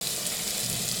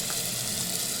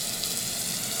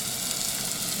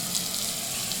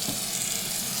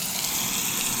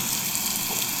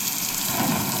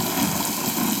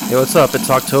Hey, what's up? It's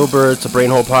October. It's a Brain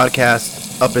Hole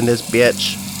podcast up in this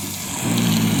bitch.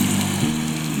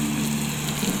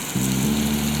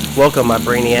 Welcome, my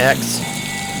brainiacs.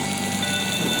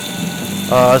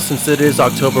 Since it is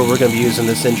October, we're going to be using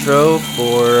this intro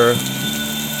for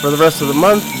the rest of the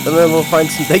month, and then we'll find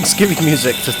some Thanksgiving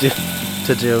music to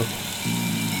do.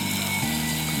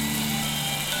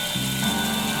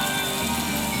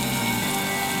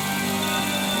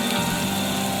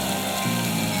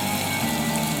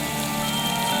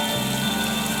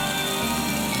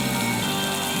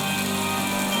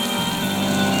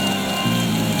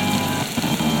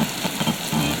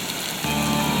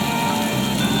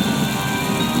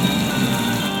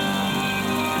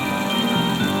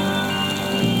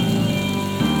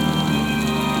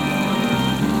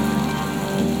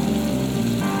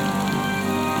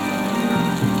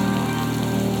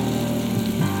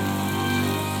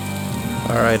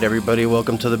 Alright, everybody,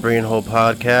 welcome to the Brain Hole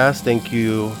podcast. Thank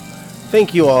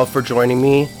you all for joining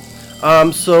me.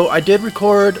 So I did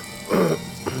record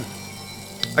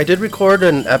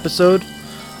an episode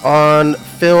on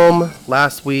film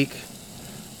last week,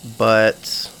 but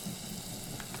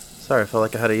sorry, I felt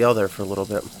like I had to yell there for a little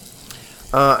bit.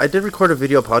 I did record a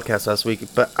video podcast last week,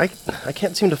 but I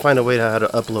can't seem to find a way to how to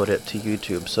upload it to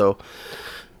YouTube. So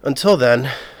until then,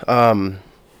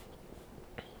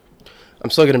 I'm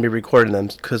still going to be recording them,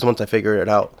 because once I figure it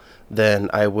out, then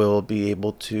I will be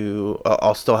able to,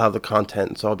 I'll still have the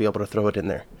content, so I'll be able to throw it in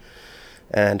there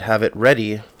and have it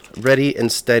ready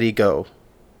and steady go.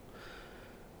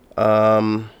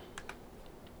 Yo,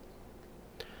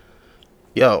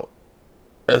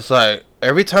 it's like,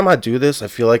 every time I do this, I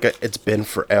feel like it's been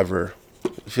forever.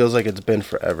 It feels like it's been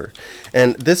forever.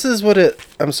 And this is what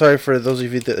I'm sorry for those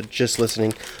of you that are just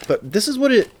listening, but this is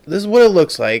what it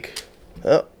looks like.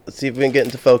 Oh, let's see if we can get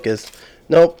into focus.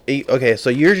 Nope. Okay,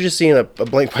 so you're just seeing a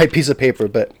blank white piece of paper,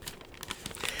 but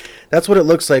that's what it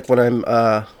looks like when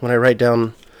I write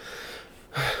down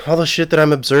all the shit that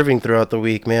I'm observing throughout the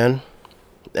week, man.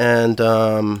 And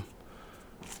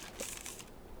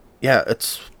yeah,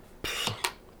 that's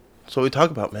what we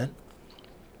talk about, man.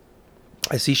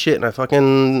 I see shit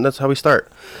and that's how we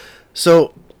start.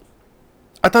 So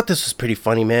I thought this was pretty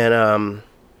funny, man.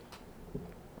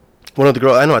 One of the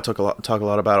girls, I know I talk a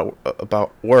lot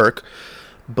about work,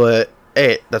 but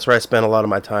hey, that's where I spend a lot of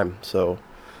my time. So,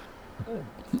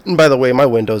 and by the way, my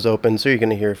window's open, so you're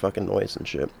gonna hear fucking noise and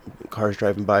shit. Cars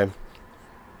driving by. I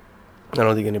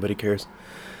don't think anybody cares.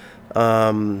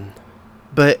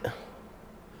 But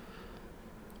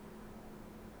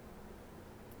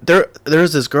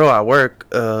there's this girl at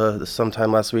work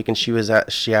sometime last week, and she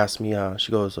asked me,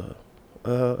 she goes,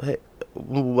 hey,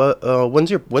 when's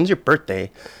your birthday?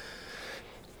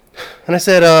 And I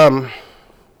said,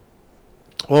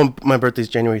 well, my birthday's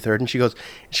January 3rd. And she goes,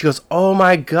 oh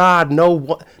my God,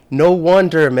 no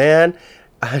wonder, man.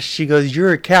 She goes,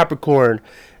 you're a Capricorn.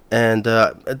 And,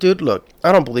 dude, look,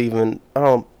 I don't believe in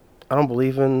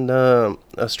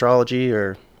astrology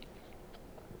or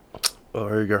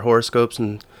your horoscopes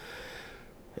and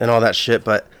all that shit.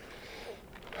 But,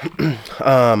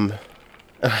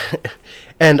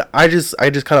 and I just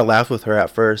kind of laughed with her at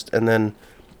first, and then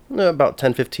about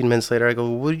 10-15 minutes later, I go,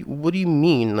 what do you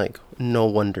mean, like, no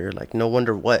wonder? Like, no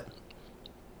wonder what?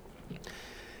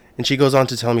 And she goes on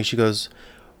to tell me, she goes,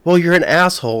 well, you're an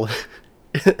asshole.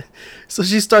 So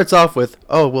she starts off with,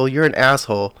 oh, well, you're an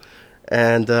asshole.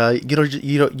 And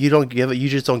you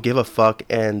just don't give a fuck,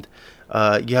 and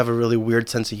you have a really weird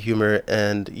sense of humor,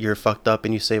 and you're fucked up,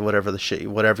 and you say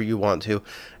whatever you want to,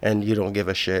 and you don't give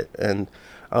a shit. And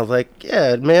I was like,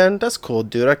 yeah, man, that's cool,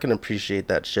 dude. I can appreciate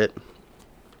that shit.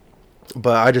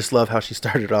 But I just love how she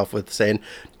started off with saying,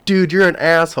 dude, you're an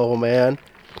asshole, man.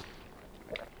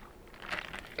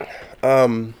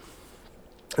 And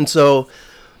so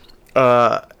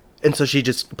she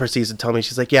just proceeds to tell me,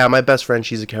 she's like, yeah, my best friend,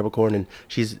 she's a Capricorn, and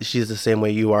she's the same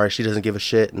way you are. She doesn't give a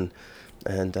shit. And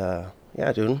yeah,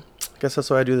 dude, I guess that's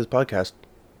why I do this podcast,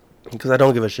 because I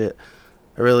don't give a shit.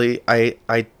 I'm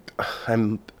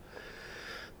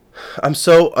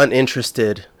so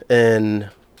uninterested in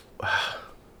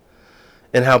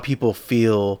how people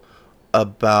feel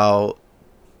about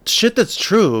shit that's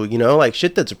true, like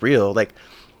shit that's real. Like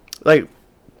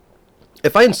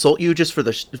if I insult you just for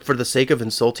the sake of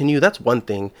insulting you, that's one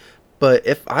thing. But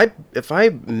if I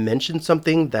mention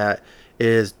something that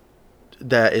is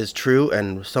true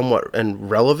and somewhat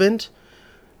and relevant,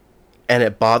 and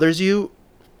it bothers you,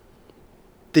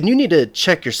 then you need to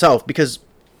check yourself, because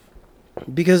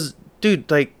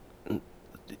dude, like,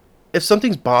 if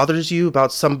something bothers you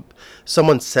about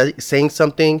someone saying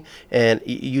something and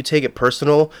you take it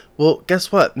personal, well,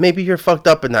 guess what? Maybe you're fucked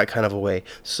up in that kind of a way.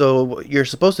 So what you're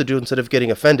supposed to do instead of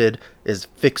getting offended is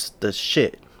fix the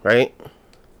shit, right?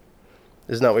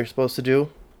 Isn't that what you're supposed to do?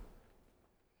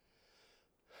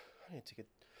 I need to take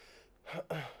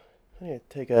a, I need to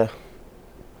take a,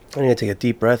 I need to take a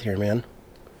deep breath here, man.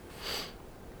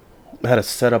 I had to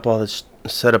set up all this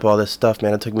stuff,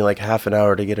 man. It took me like half an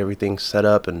hour to get everything set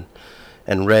up and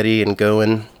ready and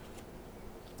going,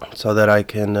 so that I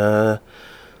can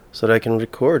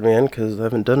record, man, because I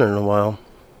haven't done it in a while.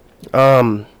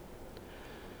 Um,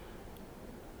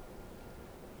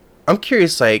 I'm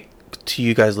curious, like, to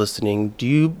you guys listening, do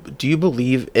you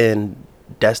believe in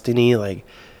destiny, like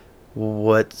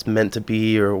what's meant to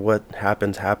be or what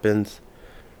happens?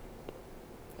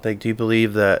 Like, do you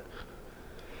believe that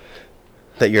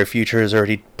your future is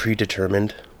already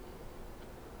predetermined?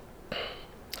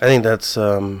 I think that's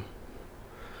I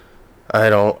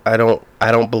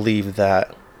don't believe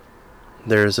that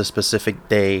there's a specific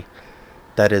day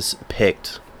that is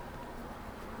picked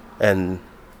and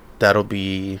that'll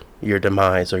be your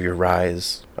demise or your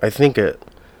rise. I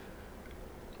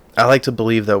like to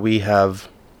believe that we have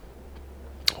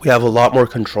a lot more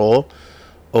control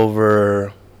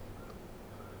over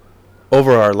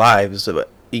our lives,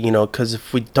 because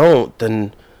if we don't,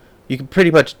 then you can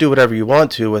pretty much do whatever you want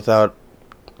to without,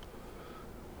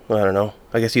 I don't know.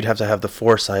 I guess you'd have to have the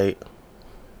foresight.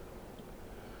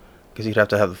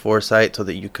 So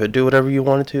that you could do whatever you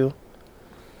wanted to.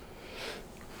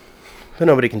 But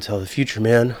nobody can tell the future,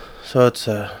 man. So it's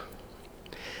a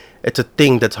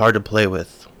thing that's hard to play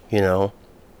with, and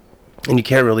you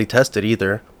can't really test it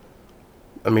either.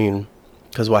 I mean,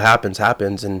 because what happens,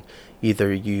 and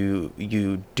either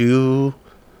you do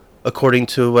according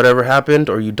to whatever happened,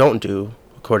 or you don't do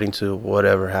according to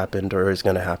whatever happened or is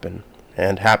gonna happen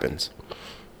and happens.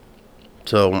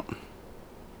 So I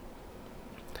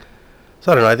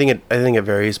don't know. I think it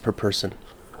varies per person.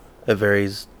 It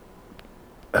varies.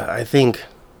 I think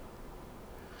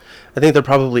there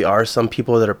probably are some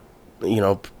people that are,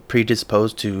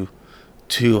 predisposed to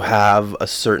have a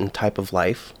certain type of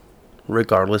life,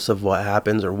 regardless of what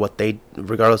happens or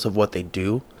regardless of what they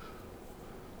do.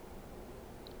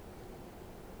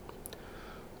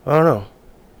 I don't know.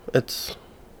 It's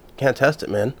can't test it,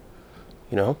 man.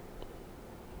 You know,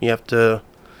 you have to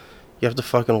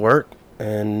fucking work,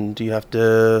 and you have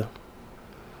to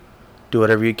do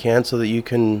whatever you can so that you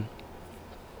can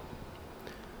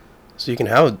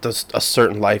have a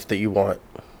certain life that you want,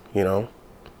 you know.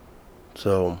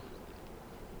 So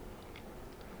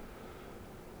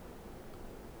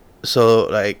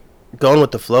like, going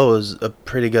with the flow is a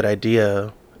pretty good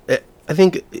idea. I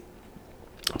think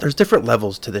there's different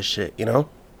levels to this shit, you know.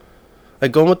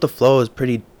 Like, going with the flow is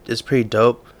pretty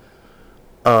dope.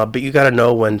 But you gotta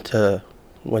know when to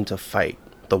fight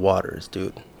the waters,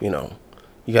 dude. You know,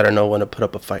 you gotta know when to put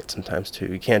up a fight sometimes too.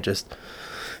 You can't just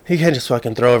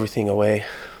fucking throw everything away.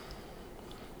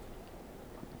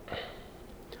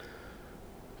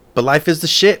 But life is the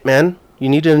shit, man. You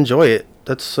need to enjoy it.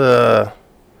 That's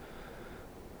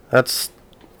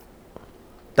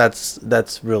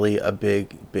really a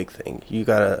big thing. You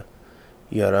gotta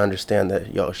understand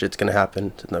that, shit's gonna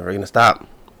happen. It's never gonna stop.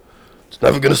 It's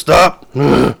never gonna stop.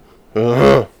 Just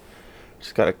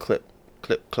gotta clip,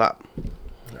 clap.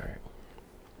 All right.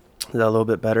 Is that a little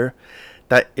bit better?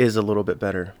 That is a little bit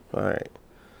better. All right.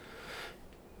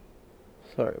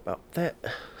 Sorry about that.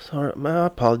 Sorry, I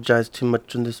apologize too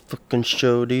much on this fucking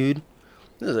show, dude.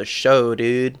 This is a show,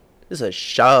 dude.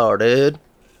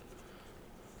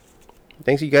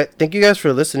 Thank you guys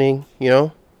for listening. You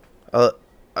know, I,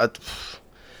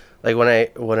 like,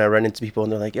 when I run into people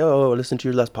and they're like, "Yo, listen to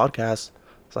your last podcast,"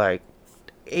 it's like,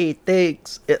 hey,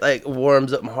 thanks. It like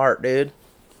warms up my heart, dude.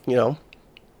 You know,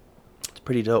 it's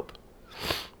pretty dope.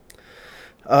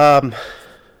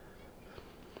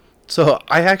 So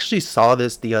I actually saw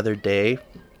this the other day.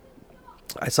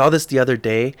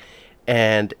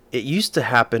 And it used to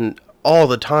happen all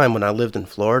the time when I lived in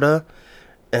Florida.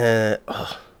 And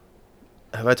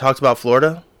have I talked about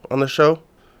Florida on the show?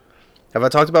 Have I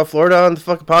talked about Florida on the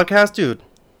fucking podcast, dude?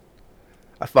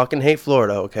 I fucking hate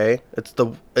Florida, okay? It's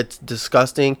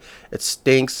disgusting. It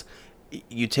stinks.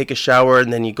 You take a shower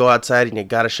and then you go outside and you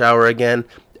gotta shower again.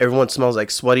 Everyone smells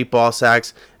like sweaty ball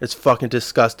sacks. It's fucking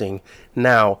disgusting.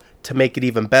 Now, to make it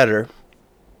even better,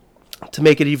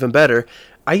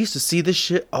 I used to see this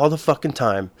shit all the fucking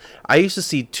time. I used to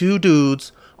see two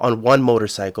dudes on one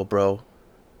motorcycle, bro.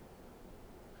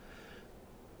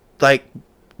 Like,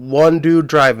 one dude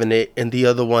driving it and the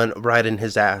other one riding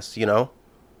his ass, you know?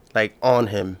 Like, on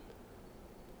him.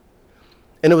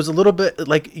 And it was a little bit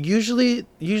like usually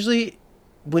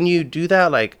when you do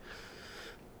that, like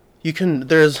you can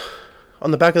there's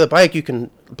on the back of the bike you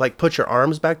can like put your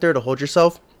arms back there to hold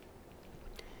yourself.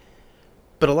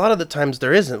 But a lot of the times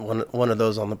there isn't one of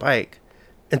those on the bike.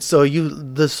 And so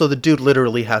the dude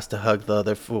literally has to hug the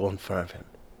other fool in front of him.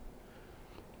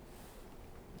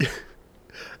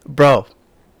 Bro,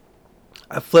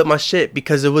 I flipped my shit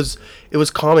because it was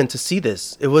common to see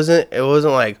this. It wasn't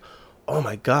like, "Oh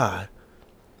my god,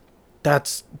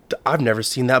 that's I've never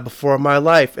seen that before in my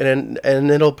life and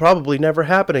it'll probably never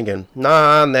happen again."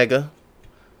 Nah, nigga.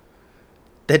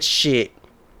 That shit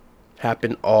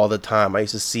happened all the time. I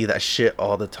used to see that shit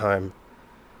all the time.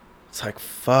 It's like,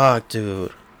 fuck,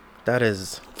 dude. That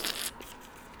is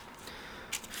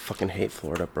fucking hate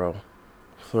Florida, bro.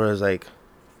 Florida's like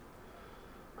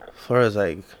Florida's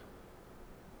like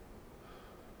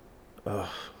ugh.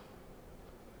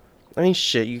 I mean,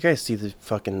 shit, you guys see the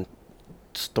fucking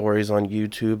stories on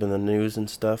YouTube and the news and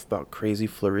stuff about crazy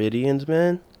Floridians,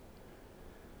 man.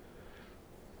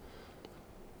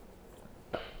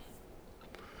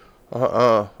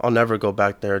 I'll never go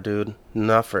back there, dude.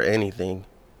 Not for anything.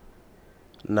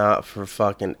 Not for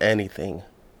fucking anything.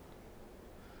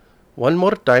 One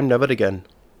more time, never again.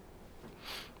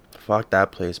 Fuck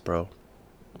that place, bro.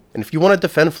 And if you want to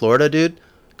defend Florida, dude,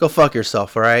 go fuck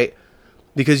yourself, alright?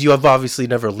 Because you have obviously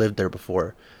never lived there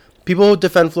before. People who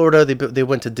defend Florida, they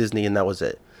went to Disney and that was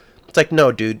it. It's like,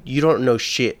 no, dude, you don't know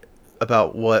shit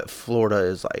about what Florida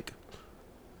is like.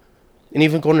 And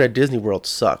even going to Disney World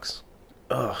sucks.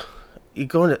 Ugh.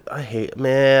 I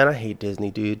hate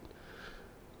Disney, dude.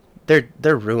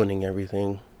 They're ruining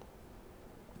everything.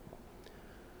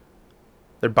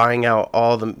 They're buying out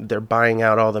all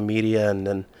the media and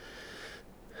then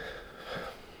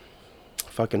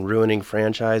fucking ruining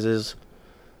franchises,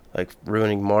 like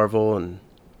ruining Marvel. And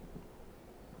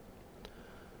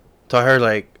so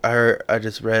I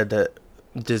just read that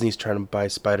Disney's trying to buy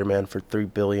Spider-Man for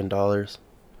 $3 billion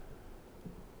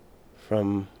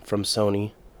from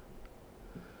Sony.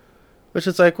 Which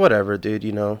is like, whatever, dude,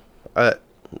 you know.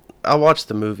 I watch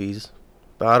the movies,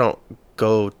 but I don't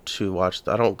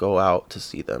I don't go out to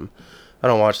see them. I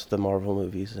don't watch the Marvel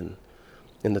movies in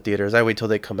the theaters. I wait till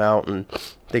they come out and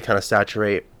they kind of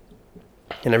saturate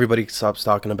and everybody stops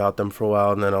talking about them for a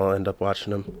while, and then I'll end up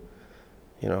watching them,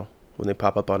 you know, when they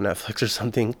pop up on Netflix or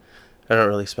something. I don't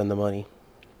really spend the money.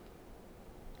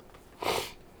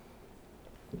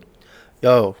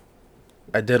 Yo,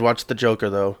 I did watch The Joker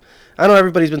though. I know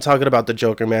everybody's been talking about The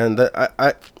Joker, man.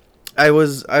 I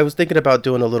was thinking about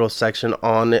doing a little section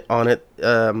on it,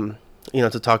 you know,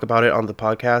 to talk about it on the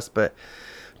podcast, but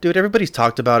dude, everybody's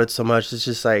talked about it so much. It's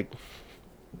just like,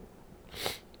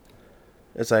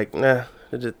 nah,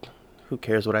 who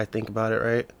cares what I think about it,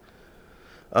 right?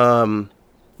 The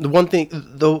one thing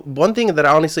that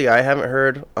honestly I haven't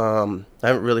heard, I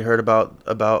haven't really heard about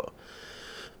the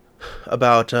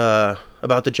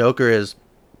Joker is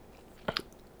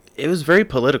it was very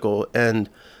political. And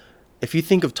if you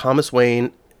think of Thomas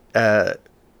Wayne,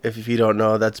 if you don't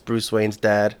know, that's Bruce Wayne's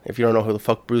dad. If you don't know who the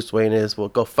fuck Bruce Wayne is, well,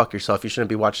 go fuck yourself. You shouldn't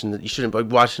be watching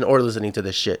or listening to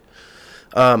this shit.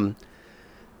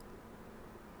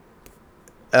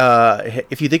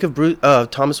 If you think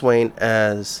of Thomas Wayne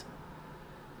as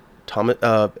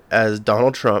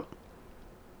Donald Trump,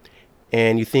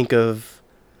 and you think of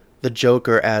the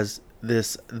Joker as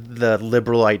the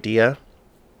liberal idea,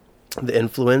 the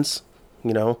influence,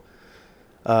 you know,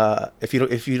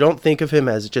 if you don't think of him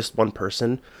as just one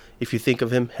person, if you think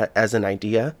of him as an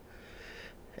idea,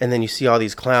 and then you see all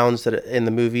these clowns that in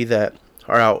the movie that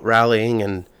are out rallying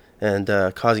and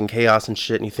causing chaos and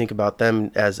shit, and you think about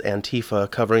them as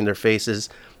Antifa covering their faces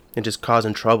and just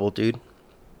causing trouble, dude.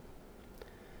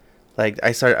 Like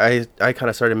I kind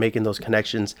of started making those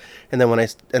connections, and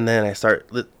then I start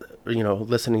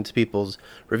listening to people's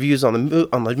reviews on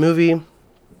the movie,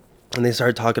 and they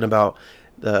started talking about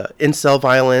the incel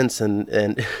violence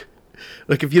and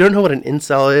like, if you don't know what an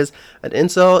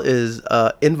incel is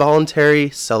involuntary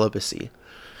celibacy.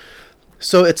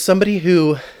 So it's somebody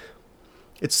who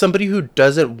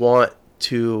doesn't want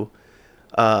to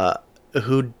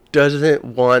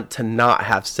not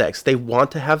have sex. They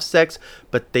want to have sex,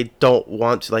 but they don't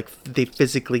want to, like, they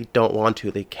physically don't want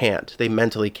to. They can't. They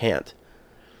mentally can't.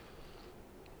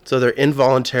 So they're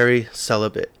involuntary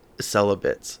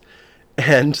celibates.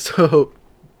 And so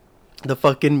the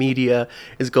fucking media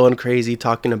is going crazy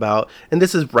talking about, and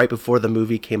this is right before the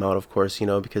movie came out, of course, you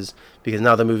know, because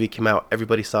now the movie came out,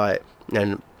 everybody saw it,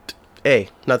 and hey,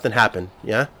 nothing happened,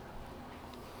 yeah?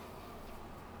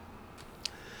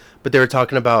 But they were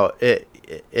talking about it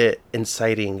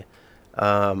inciting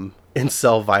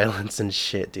incel violence and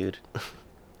shit, dude.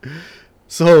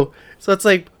 So it's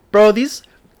like, bro, these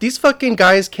fucking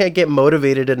guys can't get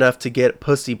motivated enough to get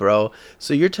pussy, bro.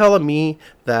 So you're telling me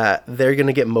that they're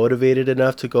gonna get motivated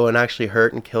enough to go and actually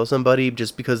hurt and kill somebody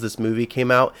just because this movie came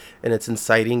out and it's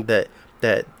inciting that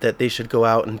they should go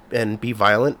out and be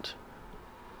violent?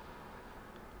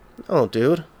 Oh,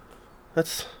 dude,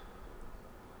 that's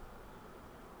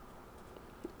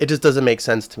it. Just doesn't make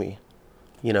sense to me,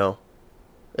 you know.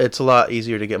 It's a lot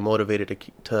easier to get motivated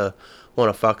to want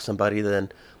to fuck somebody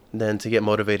than to get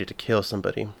motivated to kill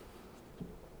somebody.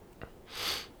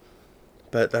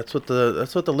 But that's what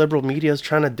the liberal media is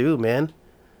trying to do, man.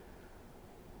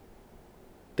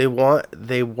 They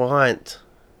want.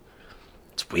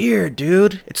 It's weird,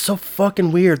 dude. It's so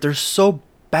fucking weird. They're so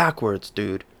backwards,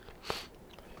 dude.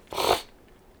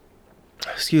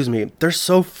 Excuse me. They're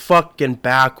so fucking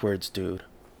backwards, dude.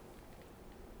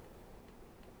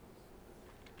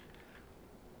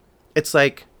 It's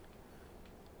like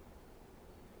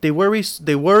they worry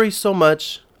so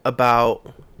much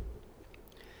about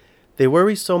they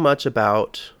worry so much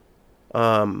about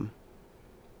um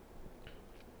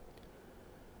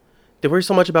they worry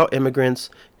so much about immigrants,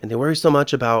 and they worry so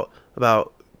much about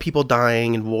people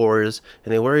dying in wars,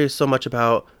 and they worry so much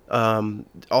about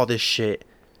all this shit,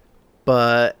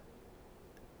 but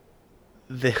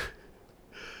they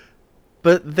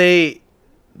but they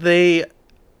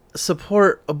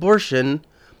support abortion,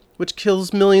 which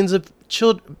kills millions of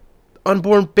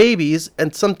unborn babies,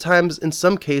 and sometimes, in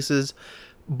some cases,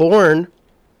 born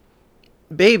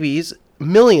babies,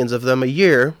 millions of them a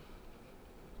year.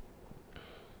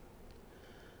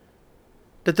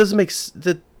 That doesn't make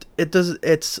that it does.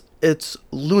 It's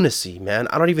lunacy, man.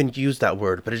 I don't even use that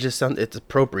word, but it just sounds it's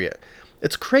appropriate.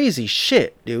 It's crazy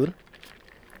shit, dude.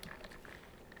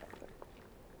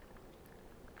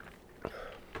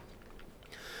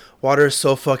 Water is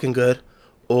so fucking good.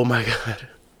 Oh my god.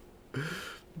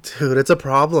 Dude, it's a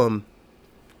problem.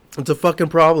 It's a fucking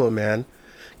problem, man.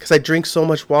 Because I drink so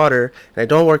much water and I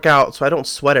don't work out, so I don't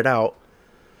sweat it out.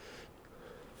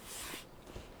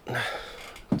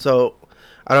 So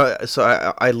I don't. So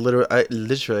I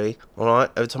literally. Well,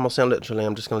 every time I say literally,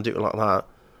 I'm just gonna do it like that.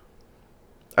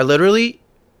 I literally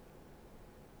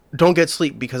don't get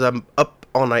sleep because I'm up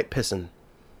all night pissing.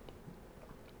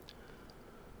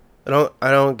 I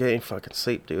don't get any fucking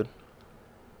sleep, dude.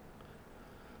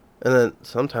 And then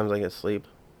sometimes I get sleep.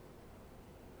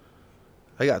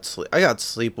 I got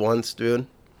sleep once, dude.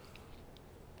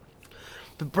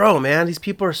 But bro, man, these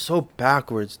people are so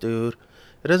backwards, dude.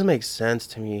 It doesn't make sense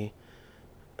to me.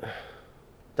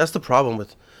 That's the problem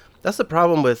with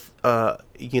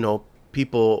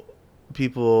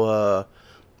people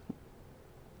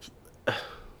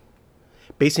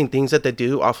basing things that they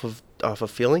do off of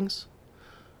feelings,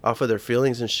 off of their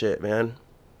feelings and shit, man.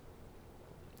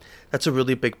 That's a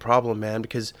really big problem, man,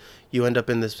 because you end up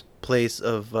in this place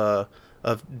of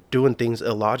doing things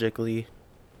illogically,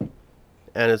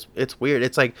 and it's weird.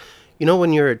 It's like,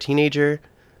 when you're a teenager,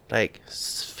 like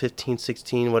 15,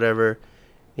 16, whatever,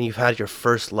 and you've had your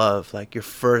first love, like your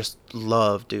first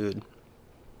love, dude.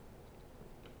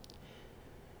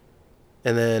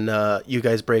 And then you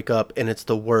guys break up, and it's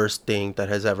the worst thing that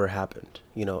has ever happened,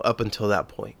 up until that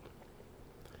point.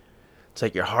 It's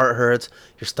like your heart hurts,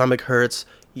 your stomach hurts,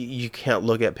 you can't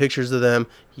look at pictures of them,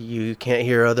 you can't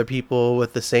hear other people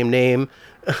with the same name,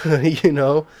 you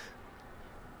know?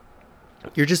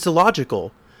 You're just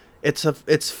illogical. It's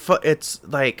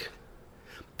like,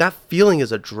 that feeling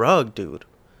is a drug, dude.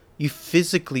 You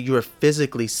are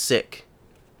physically sick.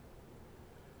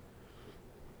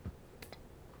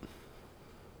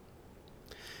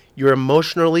 You're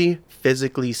emotionally,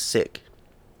 physically sick.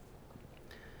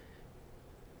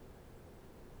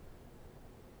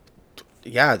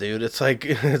 Yeah, dude, it's like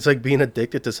it's like being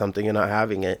addicted to something and not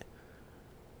having it.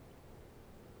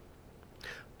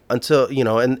 Until,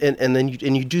 and then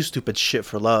you do stupid shit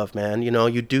for love, man.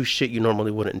 You do shit you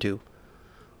normally wouldn't do.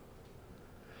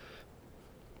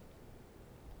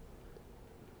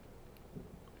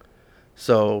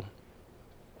 So,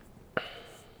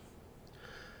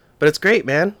 but it's great,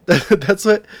 man. That's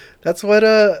what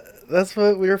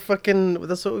we're fucking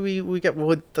that's what we get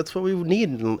that's what we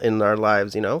need in our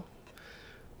lives.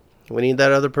 We need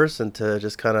that other person to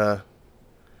just kind of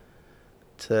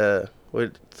to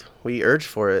we urge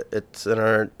for it. It's in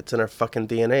our fucking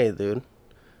DNA, dude.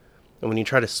 And when you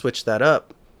try to switch that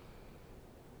up,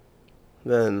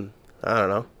 then I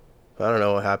don't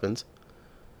know what happens.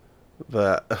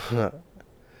 But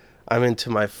I'm into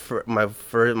my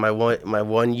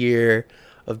 1 year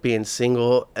of being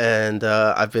single, and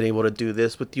I've been able to do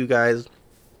this with you guys.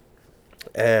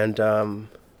 and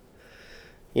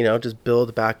just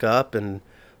build back up and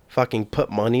fucking put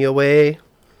money away,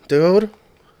 dude.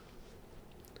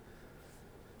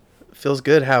 Feels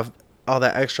good to have all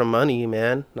that extra money,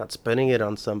 man. Not spending it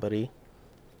on somebody.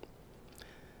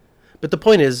 But the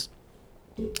point is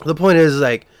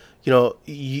like,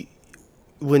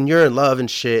 when you're in love and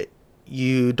shit,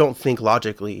 you don't think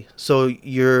logically. So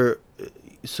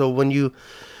when you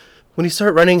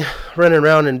start running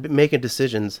around and making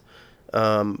decisions,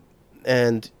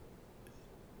 and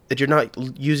if you're not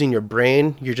using your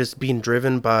brain, you're just being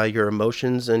driven by your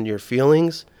emotions and your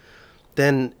feelings,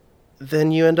 then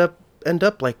you end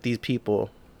up like these people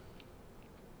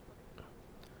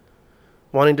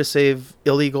wanting to save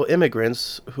illegal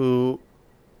immigrants who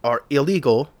are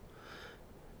illegal,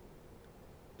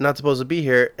 not supposed to be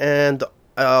here, and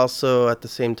also at the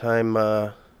same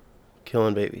time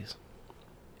killing babies.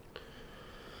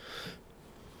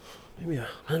 Maybe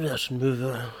I should move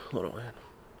a little bit.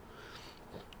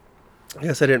 I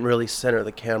guess I didn't really center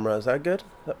the camera. Is that good?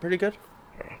 Is that pretty good?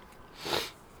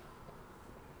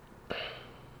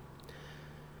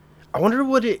 I wonder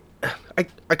what it. I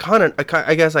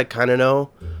guess I kind of know,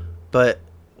 but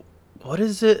what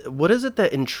is it? What is it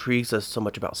that intrigues us so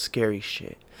much about scary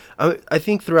shit? I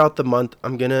think throughout the month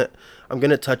I'm gonna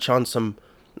touch on some.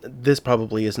 This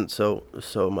probably isn't so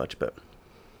much, but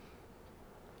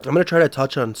I'm gonna try to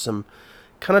touch on some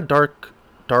kind of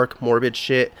dark, morbid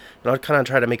shit, and I'll kind of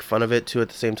try to make fun of it too at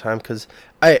the same time. Cause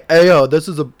yo, this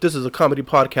is a comedy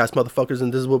podcast, motherfuckers,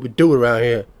 and this is what we do around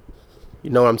here. You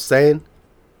know what I'm saying?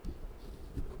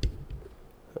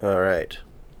 All right.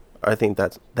 I think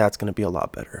that's gonna be a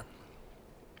lot better.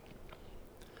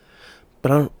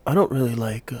 But I don't really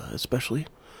like, especially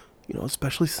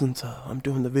since I'm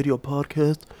doing the video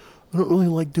podcast. I don't really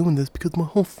like doing this because my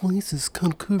whole face is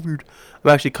kind of covered.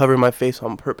 I'm actually covering my face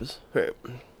on purpose. Right.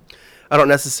 I don't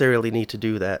necessarily need to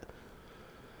do that.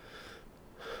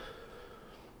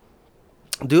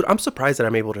 Dude, I'm surprised that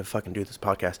I'm able to fucking do this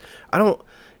podcast. I don't,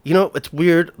 it's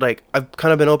weird. Like, I've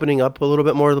kind of been opening up a little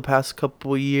bit more the past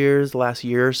couple of years, the last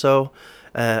year or so.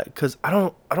 Because I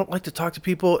don't like to talk to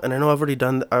people, and I know I've already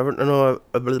done, I know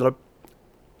I've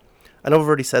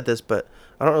already said this, but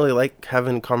I don't really like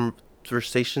having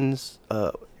conversations.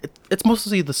 It's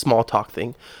mostly the small talk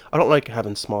thing. I don't like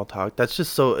having small talk. It's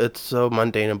so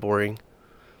mundane and boring.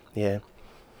 Yeah.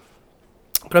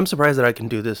 But I'm surprised that I can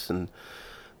do this and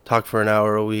talk for an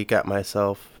hour a week by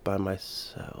myself.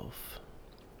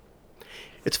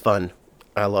 It's fun.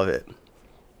 I love it.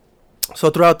 So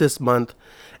throughout this month,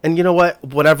 and you know what?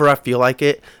 Whenever I feel like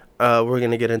it, we're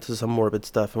gonna get into some morbid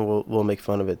stuff, and we'll make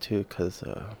fun of it too, cause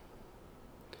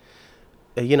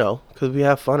cause we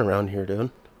have fun around here,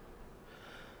 dude.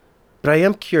 But I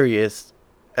am curious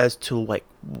as to like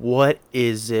what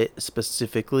is it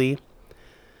specifically?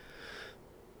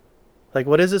 Like,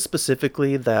 what is it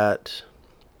specifically that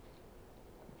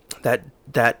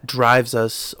drives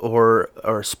us or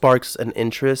sparks an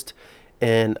interest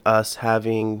in us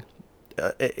having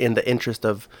in the interest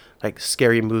of like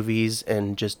scary movies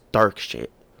and just dark shit,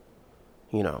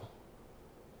 you know?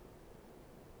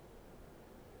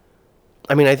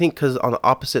 I mean, I think because on the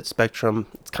opposite spectrum,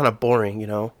 it's kind of boring, you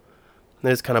know.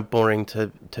 It's kind of boring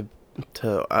to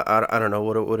I don't know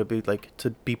what it would it be like to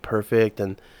be perfect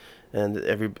and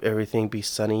everything be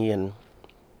sunny and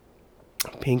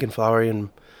pink and flowery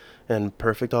and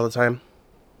perfect all the time.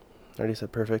 I already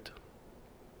said perfect.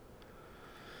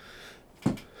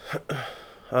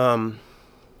 Um,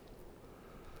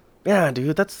 yeah,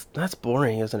 dude, that's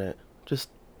boring, isn't it? Just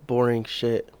boring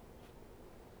shit.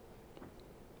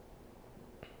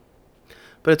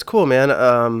 But it's cool, man.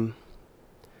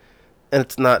 And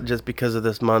it's not just because of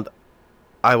this month.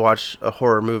 I watch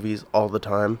horror movies all the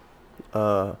time.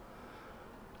 Uh,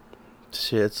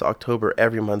 Shit, it's October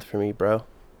every month for me, bro.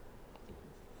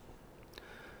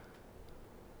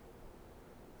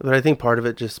 But I think part of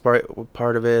it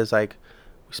is like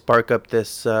we spark up this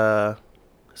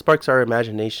sparks our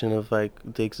imagination of like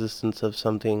the existence of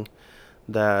something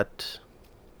that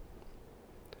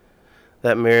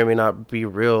may or may not be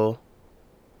real.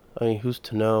 I mean, who's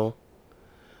to know?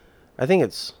 I think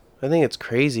it's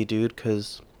crazy, dude,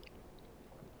 cuz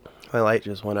my light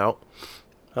just went out.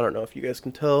 I don't know if you guys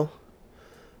can tell,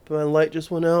 but my light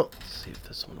just went out. Let's see if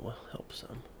this one will help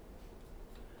some.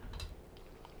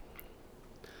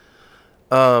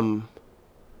 Um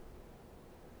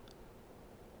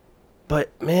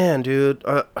but man, dude,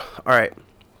 all right.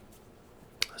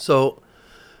 So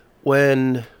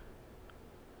when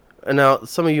and now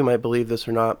some of you might believe this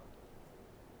or not.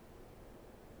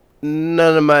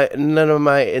 None of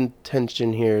my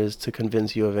intention here is to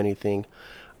convince you of anything.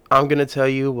 I'm gonna tell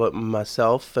you what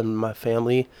myself and my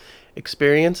family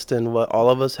experienced, and what all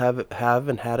of us have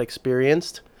and had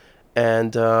experienced,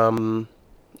 and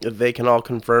they can all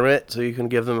confirm it. So you can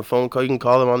give them a phone call. You can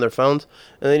call them on their phones,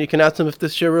 and then you can ask them if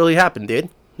this shit really happened, dude.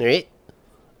 All right,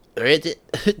 all right.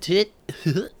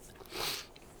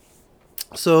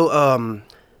 So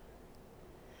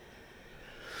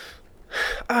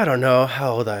I don't know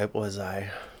how old I was.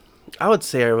 I would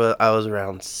say I was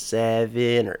around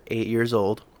 7 or 8 years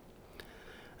old.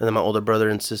 And then my older brother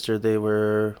and sister, they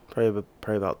were probably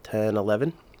about 10,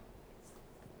 11.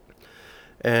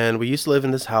 And we used to live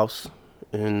in this house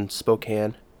in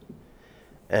Spokane.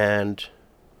 And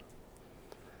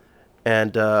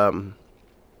and the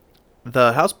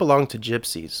house belonged to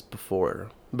gypsies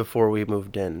before we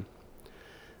moved in.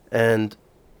 And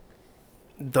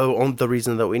the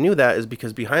reason that we knew that is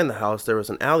because behind the house there was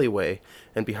an alleyway,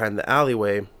 and behind the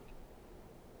alleyway,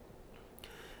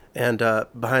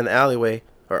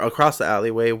 or across the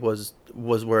alleyway, was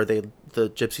where the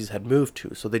gypsies had moved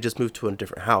to. So they just moved to a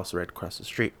different house right across the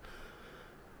street.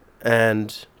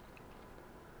 And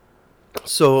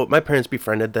so my parents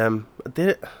befriended them.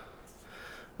 I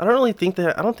don't think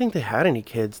they had any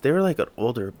kids. They were like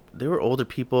they were older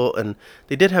people, and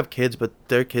they did have kids, but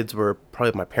their kids were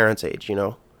probably my parents' age, you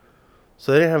know.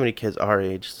 So they didn't have any kids our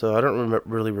age. So I don't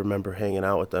really remember hanging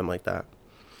out with them like that.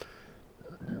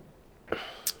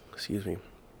 Excuse me.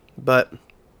 But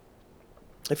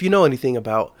if you know anything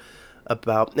about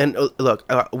and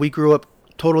look, we grew up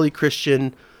totally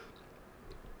Christian,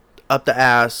 up the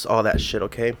ass, all that shit.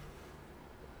 Okay.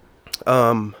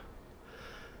 Um.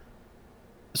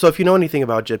 So if you know anything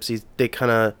about gypsies, they kind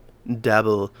of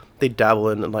dabble. They dabble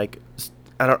in, like,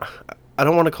 I don't. I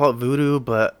don't want to call it voodoo,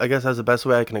 but I guess that's the best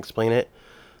way I can explain it.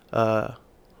 Uh,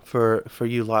 for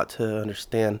you lot to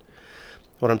understand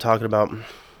what I'm talking about.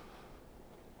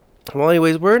 Well,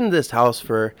 anyways, we're in this house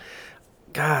for,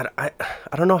 God, I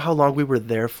don't know how long we were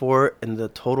there for in the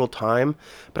total time,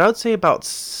 but I would say about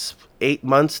 8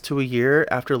 months to a year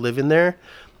after living there.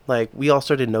 Like, we all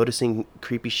started noticing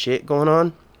creepy shit going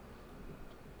on.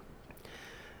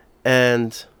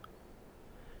 And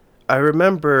I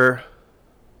remember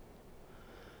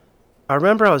I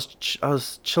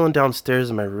was chilling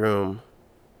downstairs in my room,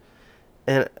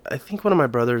 and I think one of my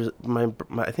brothers,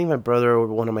 I think my brother or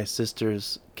one of my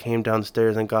sisters came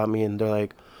downstairs and got me, and they're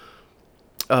like,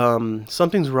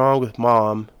 something's wrong with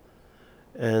mom.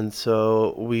 And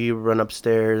so we run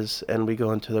upstairs and we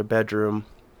go into their bedroom,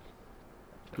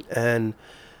 and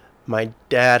my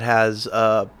dad has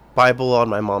a Bible on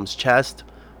my mom's chest,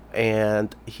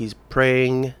 and he's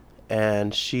praying,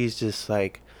 and she's just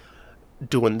like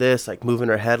doing this, like moving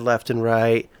her head left and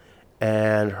right,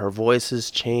 and her voice has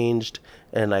changed,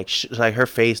 and like like her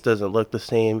face doesn't look the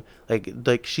same,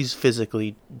 like she's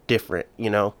physically different, you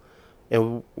know.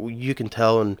 And you can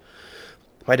tell. And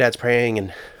my dad's praying,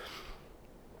 and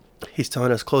he's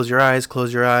telling us, close your eyes,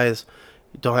 close your eyes,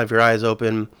 don't have your eyes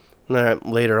open. And then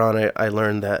later on, I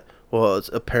learned that, well, it's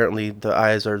apparently the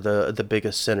eyes are the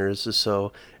biggest sinners,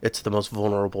 so it's the most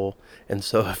vulnerable. And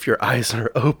so if your eyes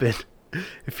are open,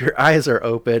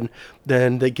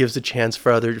 then that gives a chance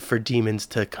for demons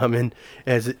to come in.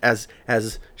 As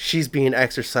she's being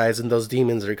exorcised and those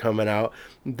demons are coming out,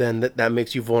 then that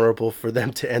makes you vulnerable for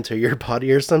them to enter your body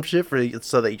or some shit,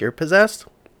 so that you're possessed.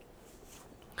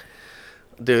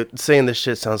 Dude, saying this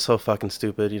shit sounds so fucking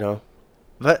stupid, you know.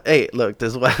 But hey, look,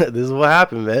 this is what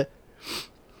happened, man.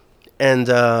 And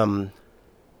and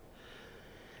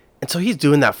so he's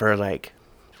doing that for, like,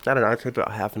 I don't know, it took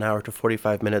about half an hour to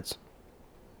 45 minutes,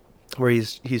 where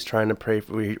he's trying to pray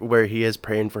for, where he is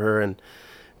praying for her and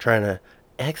trying to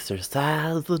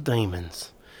exorcise the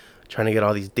demons, trying to get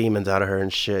all these demons out of her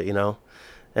and shit, you know.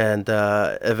 And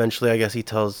eventually, I guess he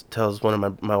tells one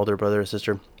of my older brother or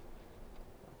sister,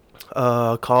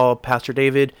 call Pastor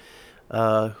David,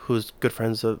 who's good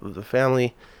friends of the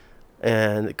family,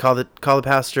 and call the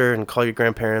pastor and call your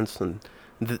grandparents. And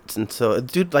so,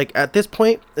 dude, like, at this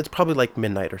point, it's probably like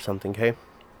midnight or something, okay?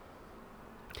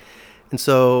 And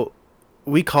so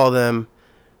we call them.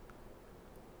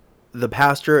 The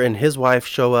pastor and his wife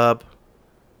show up.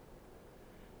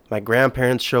 My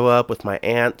grandparents show up with my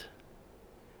aunt.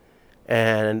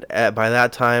 And by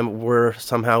that time,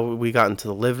 we got into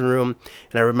the living room.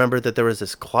 And I remember that there was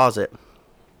this closet.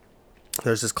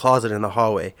 There's this closet in the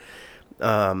hallway,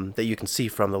 that you can see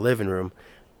from the living room.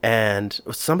 And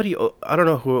somebody, I don't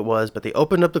know who it was, but they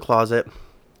opened up the closet,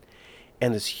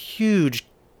 and this huge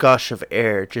gush of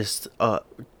air, just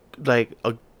like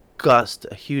a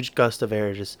huge gust of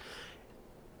air, just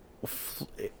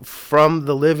from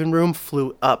the living room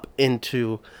flew up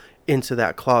into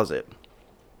that closet.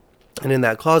 And in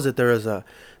that closet there is a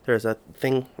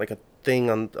thing, like a thing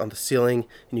on the ceiling,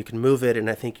 and you can move it, and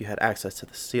I think you had access to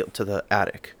the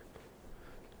attic.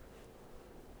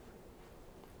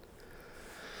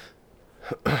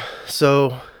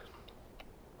 So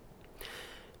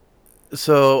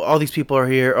all these people are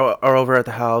here, are over at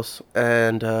the house,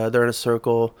 and they're in a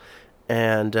circle,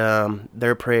 and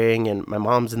they're praying, and my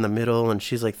mom's in the middle, and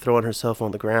she's like throwing herself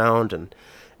on the ground,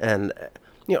 and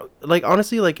like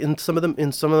honestly, like in some of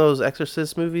those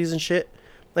exorcist movies and shit,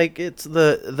 like it's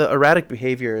the erratic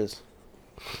behavior is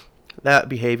that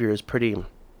behavior is pretty,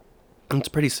 it's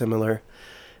pretty similar.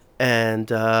 And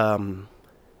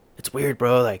it's weird,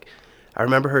 bro. Like I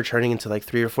remember her turning into like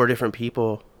 3 or 4 different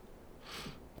people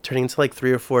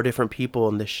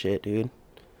in this shit, dude.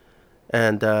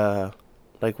 And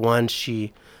like one,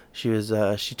 she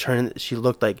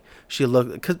looked,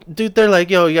 cause dude, they're like,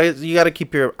 yo, you gotta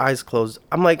keep your eyes closed.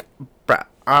 I'm like, bruh,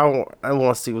 I want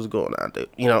to see what's going on, dude.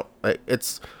 Like I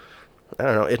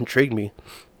don't know, it intrigued me.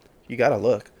 You gotta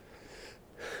look.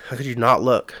 How could you not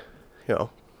look? You know.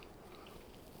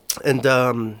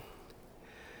 And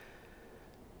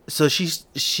so she's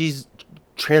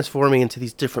transforming into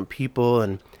these different people,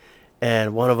 and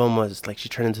one of them was like she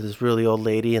turned into this really old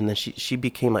lady, and then she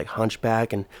became like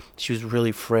hunchback, and she was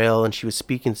really frail, and she was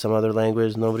speaking some other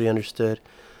language nobody understood.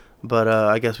 But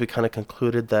I guess we kind of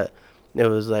concluded that it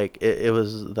was like the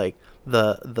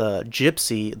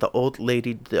gypsy, the old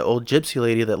gypsy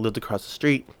lady that lived across the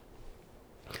street.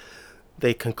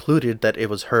 They concluded that it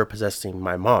was her possessing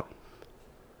my mom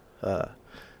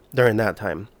during that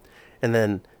time. And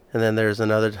then there's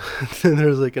another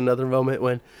there's like another moment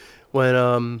when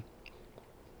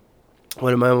when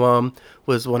my mom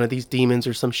was one of these demons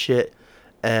or some shit,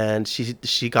 and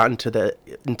she got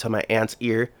into my aunt's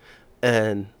ear,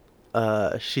 and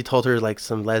she told her like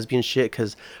some lesbian shit,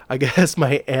 because I guess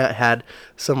my aunt had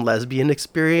some lesbian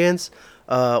experience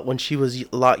when she was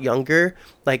a lot younger.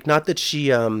 Like not that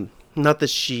she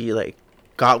like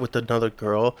got with another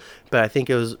girl, but I think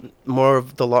it was more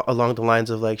of along the lines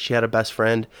of like she had a best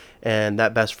friend, and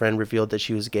that best friend revealed that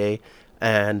she was gay,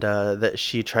 and that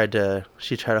she tried to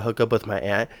hook up with my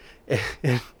aunt,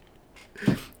 and,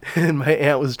 and my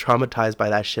aunt was traumatized by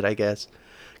that shit, I guess,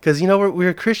 because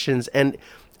we're Christians, and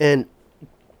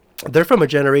they're from a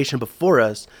generation before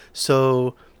us,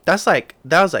 so that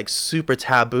was like super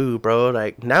taboo, bro.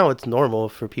 Like now it's normal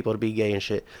for people to be gay and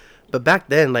shit, but back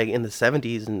then, like in the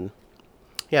 70s, and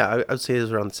yeah, I would say it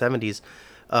was around the 70s,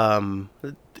 um,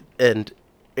 and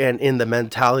in the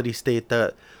mentality state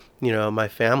that my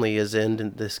family is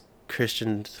in this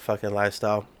Christian fucking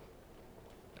lifestyle,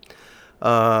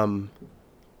 um,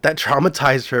 that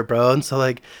traumatized her, bro, and so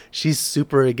like she's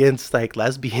super against like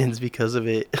lesbians because of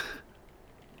it.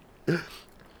 Oh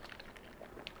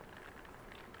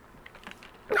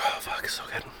fuck, it's so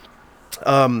good.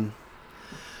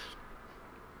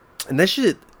 And this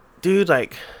shit, dude,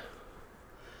 like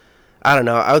I don't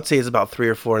know. I would say it's about 3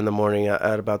 or 4 in the morning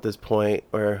at about this point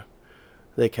where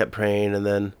they kept praying, and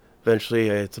then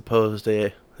eventually, I suppose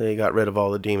they got rid of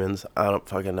all the demons. I don't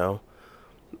fucking know.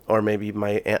 Or maybe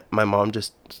my mom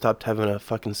just stopped having a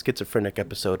fucking schizophrenic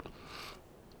episode.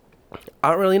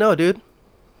 I don't really know, dude.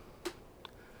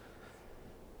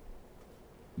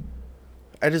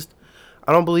 I just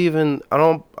I don't believe in I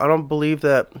don't believe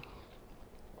that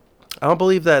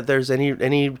there's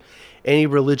any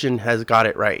religion has got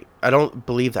it right. I don't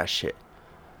believe that shit.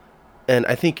 And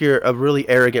I think you're a really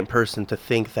arrogant person to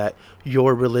think that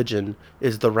your religion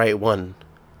is the right one.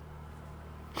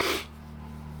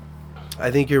 I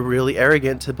think you're really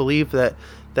arrogant to believe that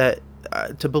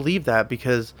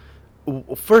because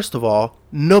first of all,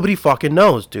 nobody fucking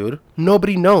knows, dude.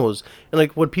 Nobody knows. And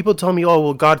like when people tell me, "Oh,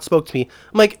 well, God spoke to me,"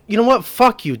 I'm like, you know what?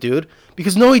 Fuck you, dude.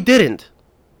 Because no, he didn't.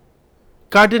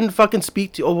 God didn't fucking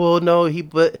speak to you. Oh well, no,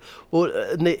 well,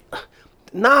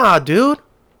 nah, dude.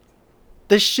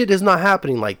 This shit is not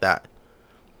happening like that.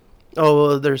 Oh,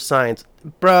 well, there's science.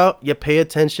 Bro, you pay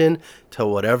attention to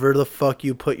whatever the fuck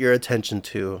you put your attention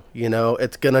to.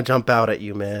 It's gonna jump out at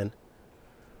you, man.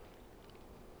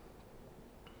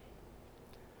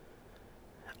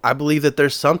 I believe that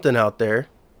there's something out there.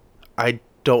 I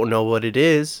don't know what it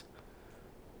is.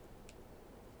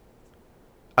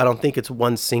 I don't think it's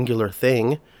one singular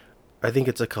thing. I think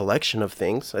it's a collection of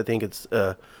things. I think it's,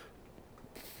 I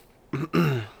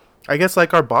guess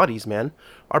like our bodies, man.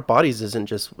 Our bodies isn't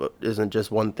just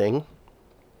one thing.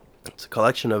 It's a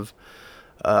collection of,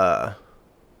 uh,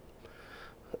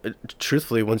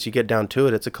 truthfully, once you get down to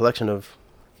it, it's a collection of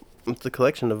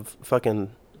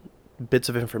fucking bits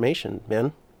of information,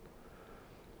 man,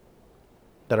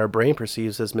 that our brain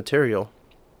perceives as material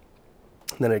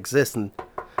that exists, and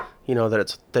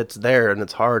that that's there and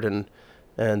it's hard and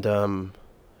it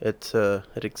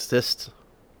exists.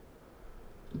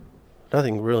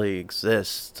 Nothing really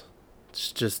exists.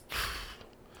 It's just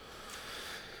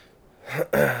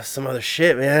some other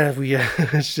shit, man. We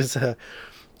it's just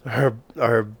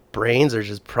our brains are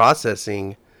just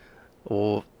processing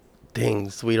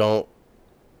things we don't.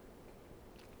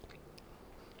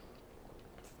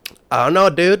 I don't know,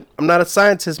 dude. I'm not a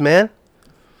scientist, man.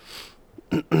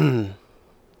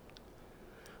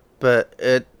 But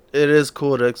it is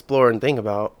cool to explore and think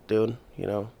about, dude.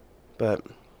 But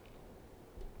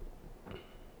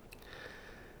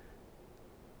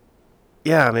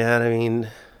yeah, man. I mean,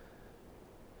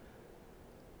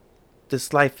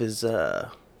 this life is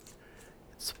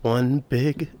it's one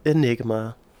big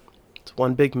enigma. It's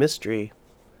one big mystery.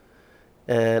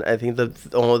 And I think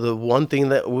the one thing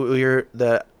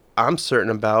that I'm certain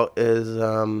about is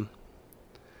the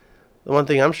one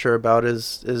thing I'm sure about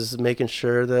is making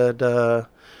sure that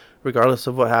regardless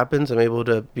of what happens, I'm able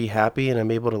to be happy and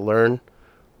I'm able to learn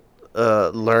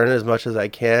as much as I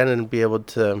can and be able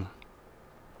to,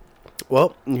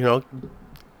 well,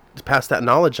 pass that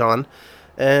knowledge on,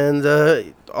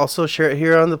 and also share it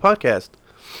here on the podcast.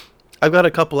 I've got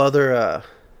a couple other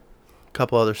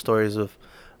stories of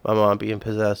my mom being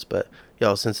possessed, but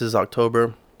since it's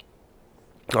October,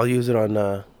 I'll use it on.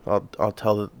 I'll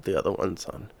tell the other ones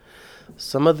on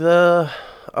some of the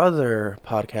other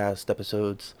podcast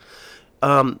episodes.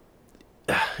 Um,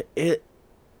 it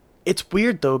it's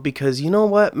weird though because you know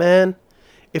what, man?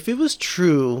 If it was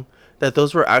true that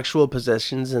those were actual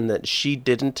possessions and that she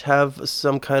didn't have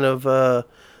some kind of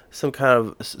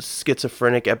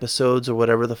schizophrenic episodes or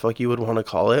whatever the fuck you would want to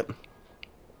call it.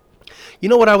 You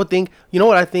know what I would think? You know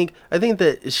what I think? I think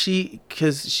that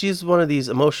because she's one of these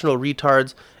emotional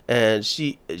retards, and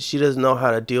she doesn't know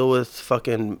how to deal with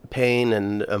fucking pain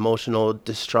and emotional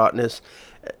distraughtness,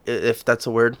 if that's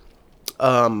a word.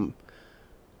 Um,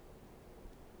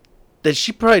 that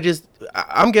she probably just.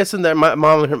 I'm guessing that my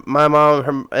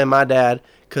mom, and my dad,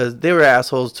 because they were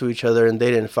assholes to each other and they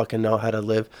didn't fucking know how to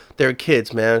live. They were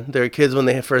kids, man. They were kids when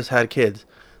they first had kids.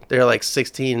 They were like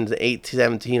 16, 18,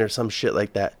 17 or some shit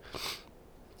like that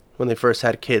when they first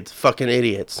had kids. Fucking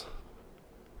idiots.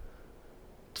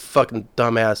 Fucking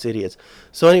dumbass idiots.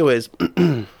 So, anyways,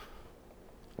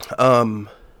 um,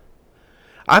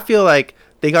 I feel like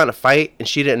they got in a fight and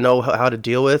she didn't know how to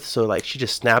deal with, so like she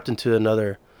just snapped into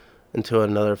another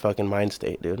fucking mind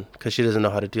state, dude, because she doesn't know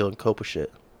how to deal and cope with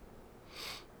shit.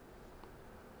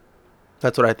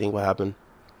 That's what I think will happen.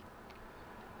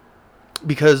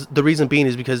 Because the reason being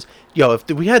is because if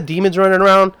we had demons running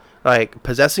around like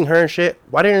possessing her and shit,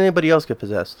 why didn't anybody else get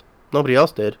possessed? Nobody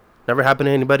else did. Never happened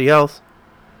to anybody else.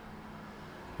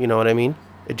 You know what I mean?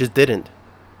 It just didn't.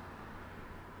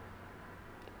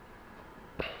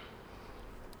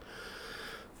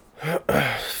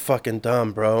 Fucking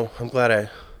dumb, bro. I'm glad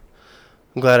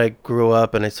I grew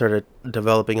up and I started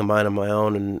developing a mind of my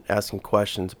own and asking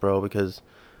questions, bro, because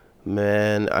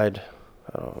man, I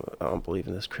don't believe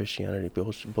in this Christianity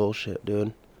bullshit,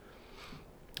 dude.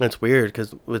 It's weird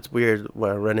because it's weird when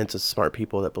I run into smart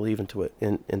people that believe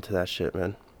into that shit,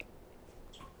 man.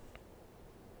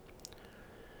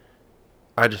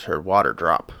 I just heard water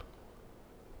drop.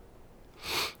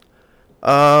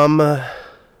 Um,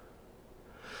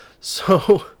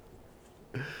 so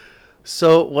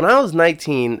so when I was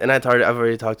 19, and I've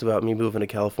already talked about me moving to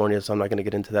California, so I'm not gonna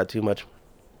get into that too much.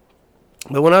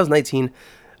 But when I was 19,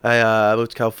 I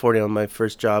moved to California. My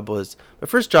first job was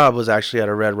actually at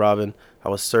a Red Robin. I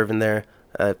was serving there.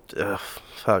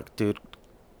 Fuck, dude,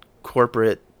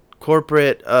 corporate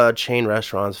chain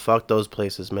restaurants. Fuck those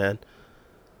places, man.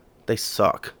 They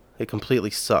suck. They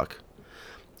completely suck.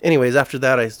 Anyways, after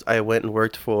that, I went and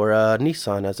worked for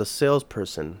Nissan as a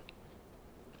salesperson.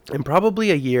 And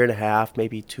probably a year and a half,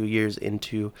 maybe 2 years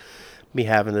into me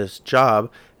having this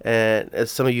job, and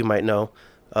as some of you might know,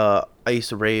 I used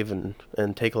to rave and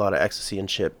take a lot of ecstasy and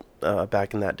shit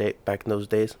back in those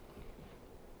days.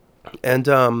 And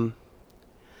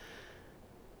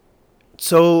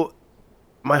so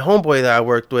my homeboy that I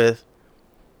worked with,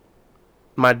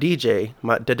 my DJ,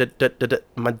 my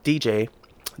DJ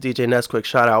Nesquick,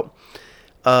 shout out.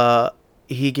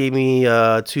 He gave me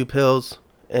 2 pills,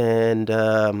 and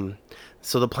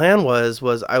so the plan was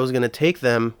I was gonna take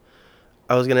them.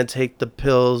 I was gonna take the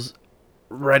pills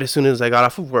right as soon as I got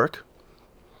off of work,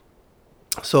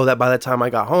 so that by the time I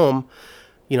got home,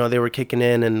 they were kicking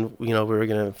in, and we were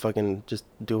gonna fucking just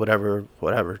do whatever,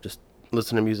 just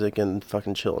listen to music and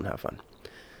fucking chill and have fun.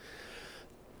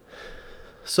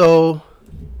 So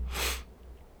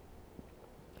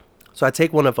I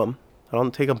take one of them. I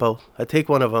don't take them both. I take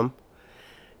one of them,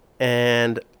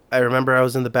 And I remember I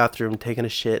was in the bathroom taking a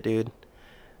shit, dude.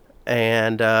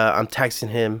 And I'm texting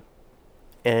him,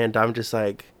 and I'm just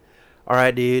like, "All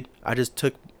right, dude. I just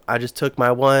took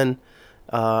my one.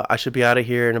 I should be out of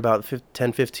here in about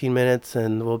 10, 15 minutes,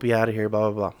 and we'll be out of here.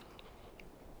 Blah blah blah."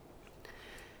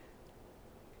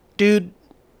 Dude,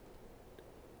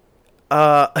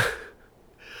 uh,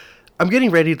 I'm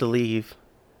getting ready to leave,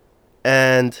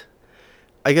 and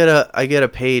I get a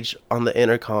page on the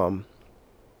intercom.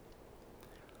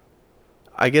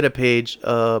 I get a page.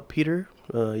 Peter,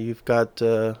 got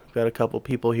a couple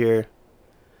people here.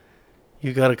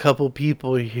 You got a couple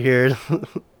people here.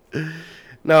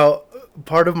 Now,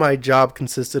 part of my job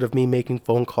consisted of me making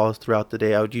phone calls throughout the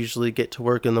day. I would usually get to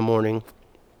work in the morning.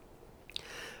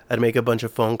 I'd make a bunch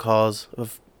of phone calls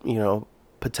of,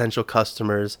 potential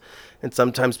customers. And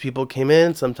sometimes people came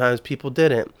in, sometimes people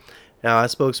didn't. Now, I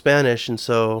spoke Spanish, and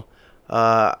so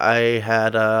I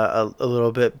had a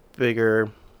little bit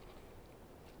bigger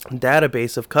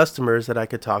database of customers that I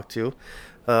could talk to,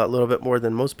 a little bit more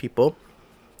than most people,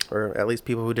 or at least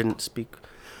people who didn't speak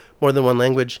more than one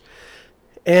language.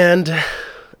 And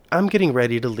I'm getting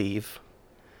ready to leave.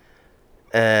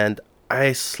 And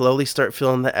I slowly start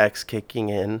feeling the X kicking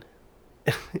in.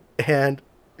 And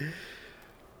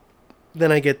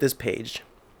then I get this page.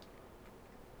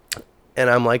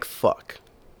 And I'm like, fuck.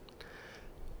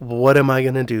 What am I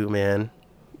going to do, man?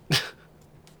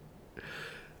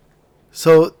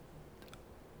 So,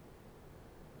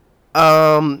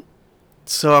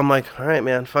 so I'm like, all right,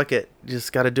 man, fuck it.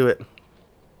 Just got to do it.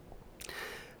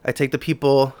 I take the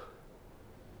people.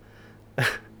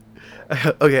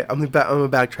 Okay, I'm gonna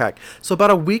backtrack. So about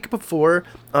a week before,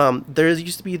 there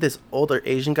used to be this older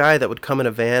Asian guy that would come in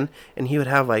a van, and he would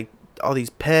have like all these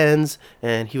pens,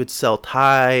 and he would sell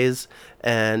ties,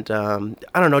 and I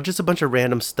don't know, just a bunch of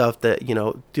random stuff that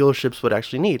dealerships would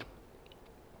actually need.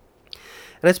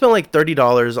 And I spent like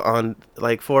 $30 on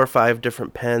like 4 or 5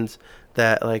 different pens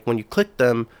that, like, when you clicked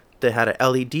them, they had a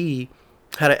LED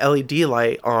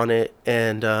light on it,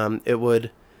 and it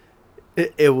would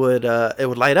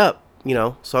light up,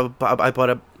 So I bought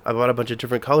a bunch of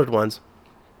different colored ones.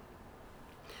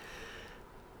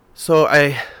 So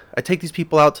I take these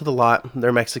people out to the lot.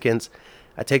 They're Mexicans.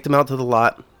 I take them out to the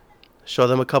lot, show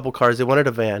them a couple cars. They wanted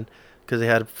a van because they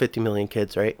had 50 million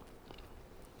kids, right?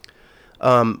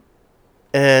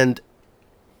 And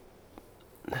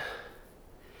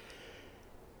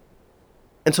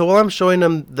so while I'm showing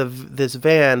them this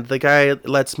van, the guy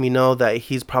lets me know that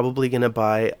he's probably gonna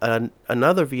buy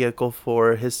another vehicle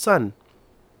for his son,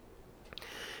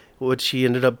 which he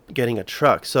ended up getting a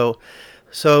truck. So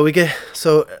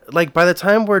like by the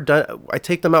time we're done, I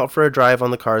take them out for a drive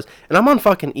on the cars, and I'm on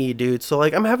fucking E, dude. So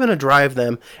like I'm having to drive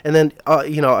them, and then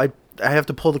I have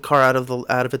to pull the car out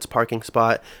of its parking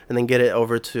spot and then get it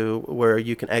over to where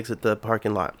you can exit the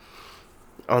parking lot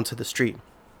onto the street.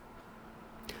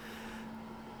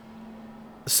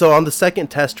 So on the second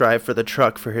test drive for the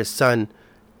truck for his son,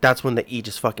 that's when the E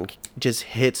just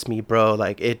hits me, bro.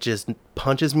 Like it just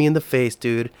punches me in the face,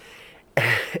 dude.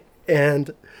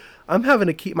 And I'm having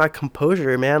to keep my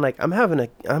composure, man. Like I'm having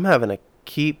to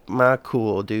keep my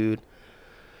cool, dude.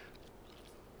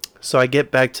 So I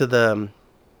get back to the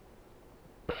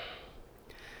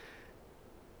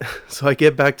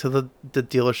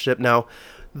dealership. Now,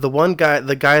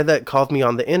 the guy that called me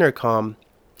on the intercom,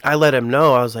 I let him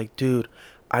know. I was like, dude,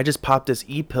 I just popped this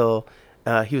e-pill.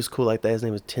 He was cool like that. His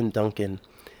name was Tim Duncan.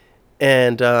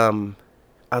 And I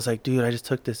was like, dude, I just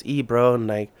took this bro, and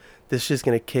like this shit's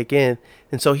gonna kick in.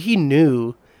 And so he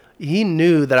knew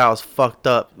that I was fucked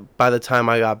up by the time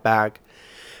I got back.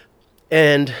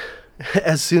 And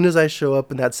as soon as I show up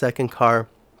in that second car,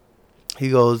 he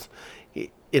goes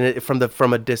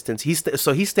from a distance.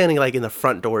 He's standing like in the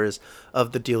front doors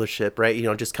of the dealership, right?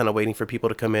 Just kind of waiting for people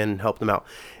to come in and help them out.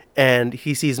 And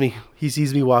he sees me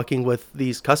walking with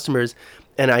these customers,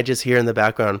 and I just hear in the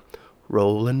background,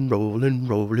 rolling, rolling,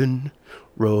 rolling,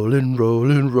 rolling,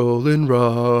 rolling, rolling,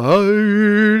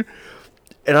 right.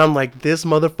 And I'm like, this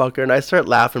motherfucker, and I start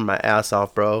laughing my ass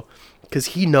off, bro, because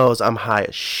he knows I'm high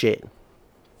as shit.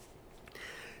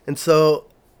 And so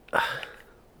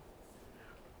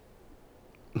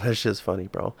that's just funny,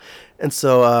 bro. And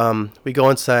so we go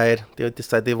inside. They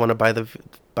decide they want to buy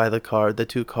the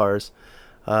two cars.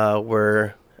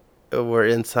 We're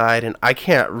inside, and I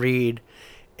can't read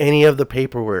any of the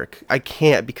paperwork. I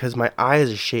can't because my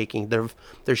eyes are shaking.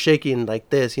 They're shaking like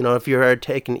this. If you're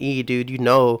taking E, dude,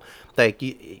 like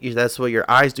that's what your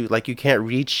eyes do. Like you can't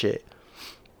read shit.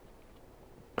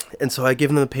 And so I give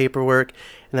them the paperwork,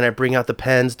 and then I bring out the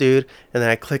pens, dude, and then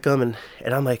I click them, and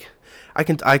I'm like, I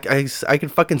can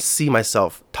fucking see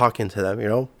myself talking to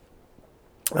them,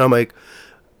 And I'm like,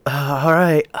 all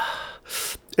right.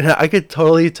 And I could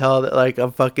totally tell that like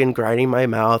I'm fucking grinding my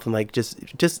mouth and like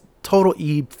just total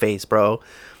E face, bro.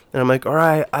 And I'm like, all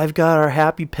right, I've got our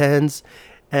happy pens,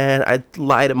 and I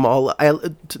lied them all.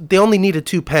 They only needed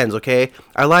 2 pens, okay?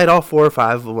 I lied all 4 or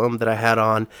 5 of them that I had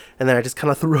on, and then I just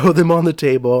kind of throw them on the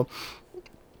table.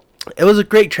 It was a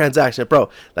great transaction, bro.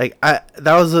 Like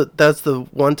that's the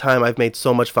one time I've made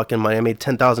so much fucking money. I made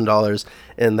 $10,000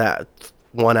 in that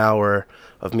 1 hour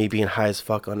of me being high as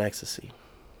fuck on ecstasy.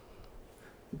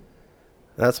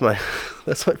 That's my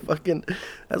that's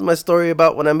my story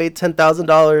about when I made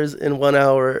 $10,000 in 1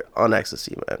 hour on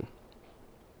ecstasy, man.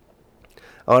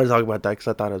 I want to talk about that because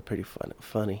I thought it was pretty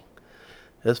funny.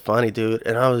 It's funny, dude.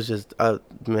 And I was just,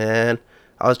 man,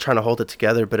 I was trying to hold it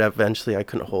together, but eventually I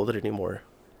couldn't hold it anymore.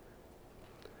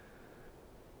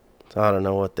 So I don't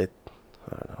know what I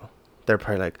don't know. They're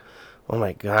probably like, oh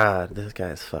my god, this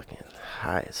guy's fucking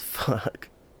high as fuck.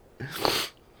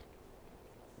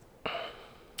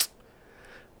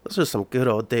 Those are some good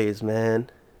old days, man.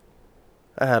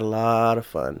 I had a lot of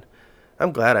fun.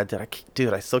 I'm glad I did.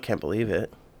 Dude, I still can't believe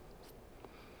it.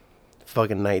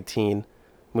 Fucking 19.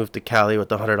 Moved to Cali with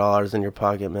 $100 in your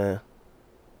pocket, man.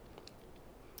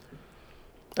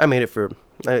 I made it for.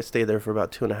 I stayed there for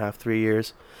about 2.5, 3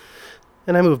 years,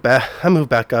 and I moved back. I moved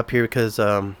back up here because,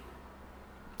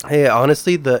 hey,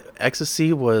 honestly, the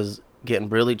ecstasy was getting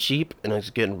really cheap and it's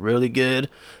getting really good.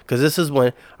 Because this is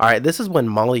when, all right, this is when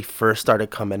Molly first started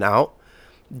coming out,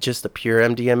 just the pure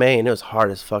MDMA, and it was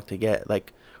hard as fuck to get.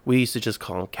 Like we used to just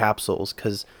call them capsules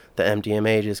because the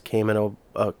MDMA just came in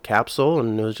a capsule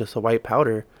and it was just a white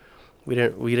powder. We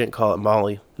didn't call it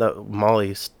Molly. The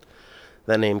Molly's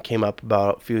that name came up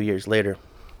about a few years later.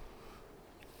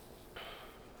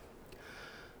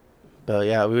 But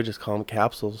yeah, we would just call them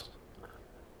capsules,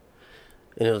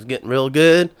 and it was getting real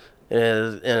good,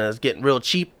 and it was getting real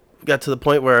cheap. Got to the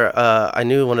point where I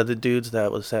knew one of the dudes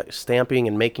that was stamping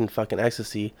and making fucking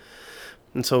ecstasy,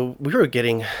 and so we were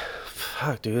getting,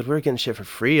 fuck, dude, we were getting shit for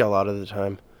free a lot of the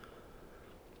time.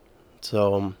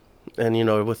 So, and you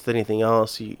know, with anything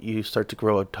else, you start to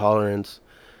grow a tolerance.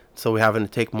 So we having to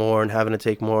take more and having to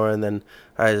take more, and then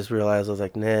I just realized I was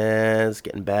like, nah, it's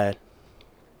getting bad.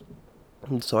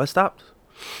 And so I stopped,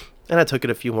 and I took it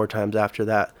a few more times after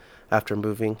that, after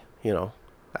moving. You know,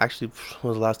 actually, when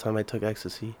was the last time I took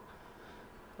ecstasy?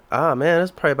 Ah, man,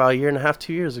 it's probably about a year and a half,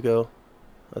 2 years ago.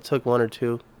 I took one or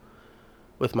two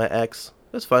with my ex.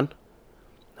 It was fun.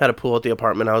 Had a pool at the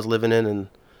apartment I was living in, and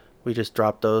we just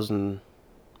dropped those and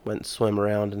went and swim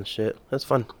around and shit. That's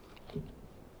fun.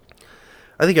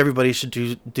 I think everybody should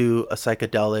do a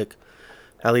psychedelic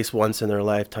at least once in their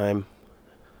lifetime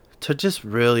to just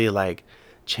really like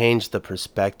change the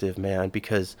perspective, man.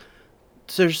 Because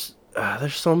there's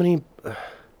so many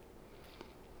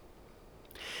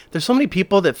there's so many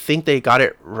people that think they got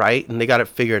it right and they got it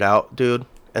figured out, dude,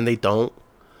 and they don't.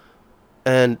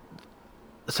 And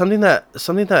something that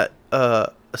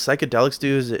psychedelics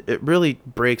do is it really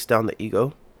breaks down the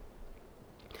ego,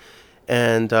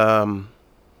 and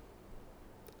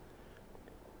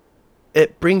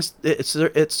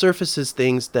it surfaces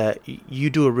things that you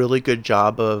do a really good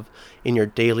job of in your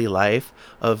daily life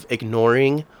of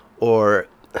ignoring or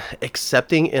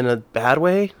accepting in a bad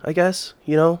way, I guess,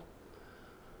 you know,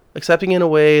 accepting in a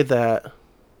way that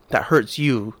hurts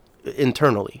you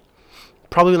internally,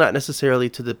 probably not necessarily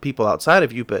to the people outside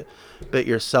of you, but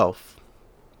yourself.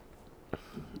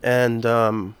 And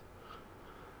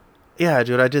yeah,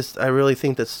 dude, I really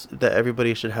think that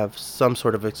everybody should have some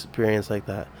sort of experience like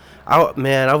that.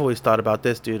 Man, I've always thought about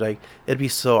this, dude. Like, it'd be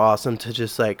so awesome to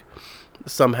just like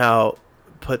somehow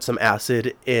put some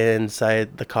acid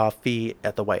inside the coffee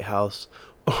at the White House,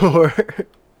 or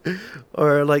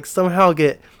or like somehow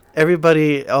get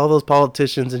everybody, all those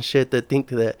politicians and shit that think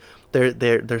that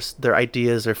their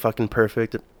ideas are fucking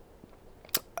perfect.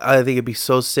 I think it'd be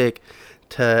so sick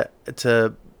to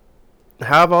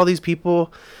have all these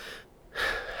people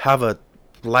have a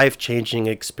life changing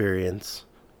experience,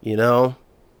 you know?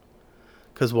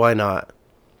 Because why not?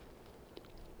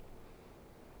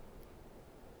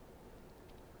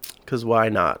 Because why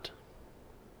not?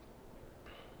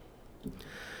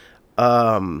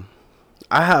 Um,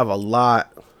 I have a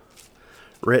lot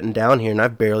written down here, and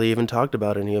I've barely even talked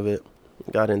about any of it.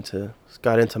 Got into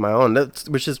my own,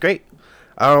 which is great.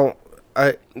 I don't.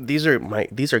 These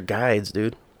are guides,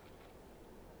 dude.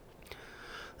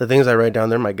 The things I write down,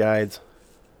 they're my guides.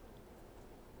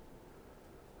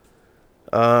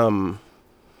 Um,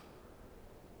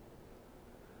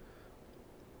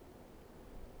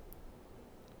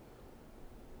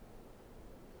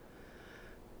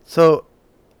 so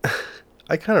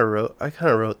I kind of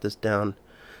wrote this down.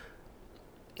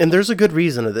 And there's a good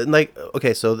reason of it. Like,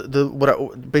 okay, so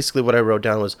basically what I wrote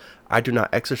down was, I do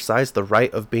not exercise the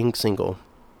right of being single.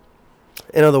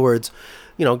 In other words,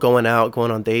 going out, going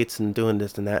on dates, and doing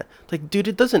this and that. Like, dude,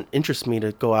 it doesn't interest me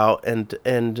to go out and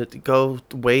go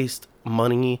waste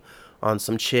money on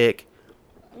some chick.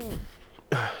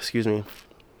 Excuse me.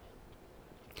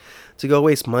 To go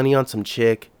waste money on some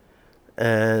chick,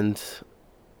 and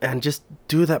just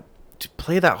do that, to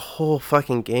play that whole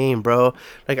fucking game, bro.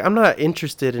 Like, I'm not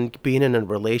interested in being in a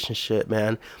relationship,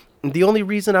 man. The only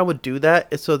reason I would do that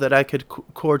is so that I could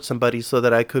court somebody, so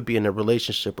that I could be in a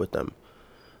relationship with them.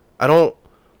 I'm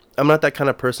not that kind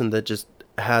of person that just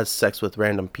has sex with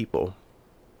random people.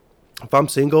 If I'm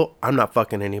single, I'm not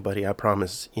fucking anybody, I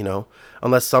promise,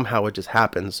 unless somehow it just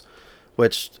happens,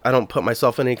 which I don't put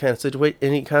myself in any kind of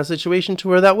situation to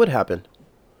where that would happen.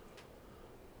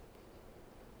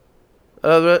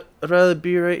 I'd rather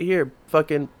be right here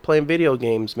fucking playing video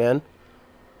games, man.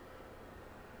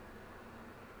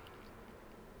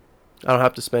 I don't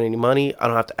have to spend any money. I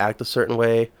don't have to act a certain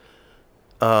way.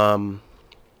 I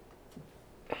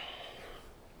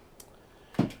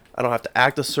don't have to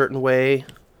act a certain way.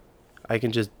 I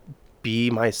can just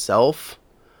be myself.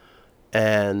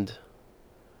 And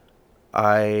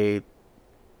there's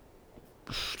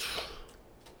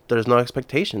no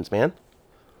expectations, man.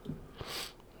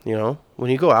 When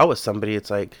you go out with somebody, it's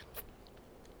like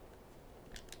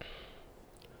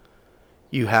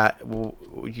you have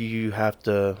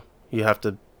to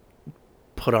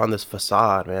put on this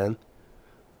facade, man.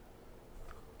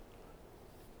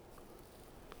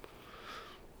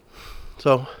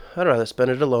 So I'd rather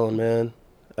spend it alone, man.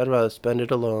 I'd rather spend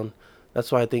it alone.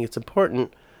 That's why I think it's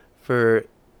important for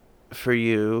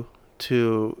you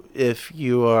to, if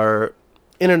you are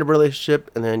in a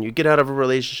relationship and then you get out of a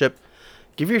relationship,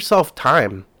 give yourself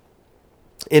time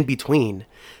in between.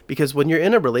 Because when you're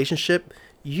in a relationship,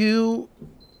 you're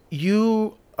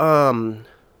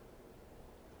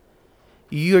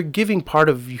giving part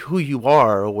of who you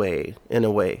are away, in a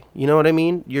way. You know what I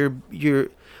mean? You're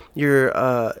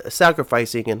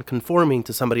sacrificing and conforming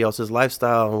to somebody else's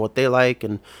lifestyle and what they like,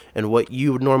 and what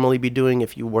you would normally be doing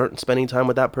if you weren't spending time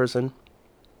with that person.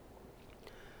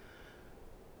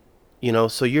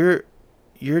 So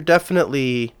you're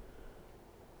definitely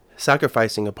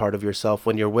sacrificing a part of yourself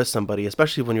when you're with somebody,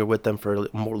 especially when you're with them for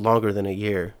more longer than a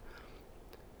year.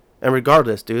 And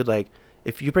regardless, dude, like,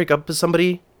 if you break up with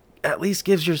somebody, at least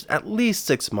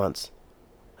 6 months,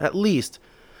 at least.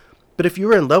 But if you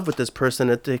were in love with this person,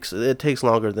 it takes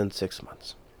longer than 6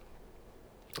 months.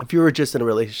 If you were just in a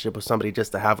relationship with somebody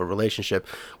just to have a relationship,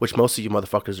 which most of you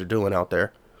motherfuckers are doing out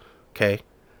there, okay?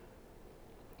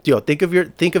 Think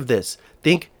of this.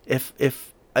 Think if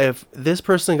this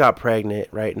person got pregnant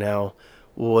right now,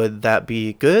 would that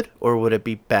be good or would it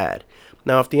be bad?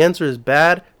 Now, if the answer is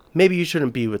bad, maybe you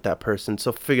shouldn't be with that person.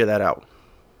 So figure that out.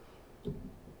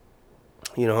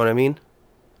 You know what I mean?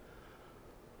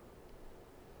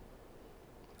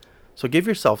 So give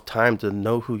yourself time to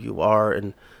know who you are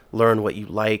and learn what you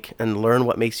like and learn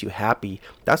what makes you happy.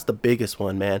 That's the biggest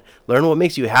one, man. Learn what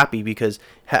makes you happy, because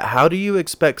how do you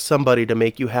expect somebody to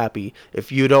make you happy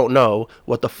if you don't know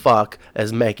what the fuck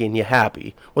is making you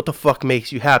happy? What the fuck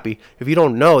makes you happy? If you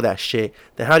don't know that shit,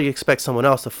 then how do you expect someone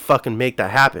else to fucking make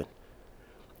that happen?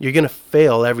 You're going to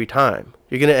fail every time.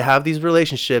 You're going to have these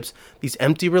relationships, these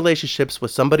empty relationships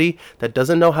with somebody that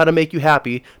doesn't know how to make you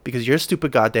happy, because your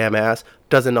stupid goddamn ass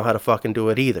doesn't know how to fucking do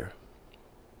it either.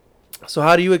 So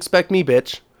how do you expect me,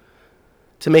 bitch,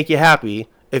 to make you happy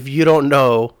if you don't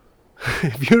know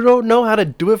how to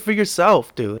do it for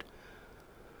yourself, dude?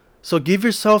 So give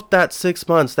yourself that 6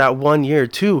 months, that 1 year,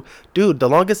 too. Dude, the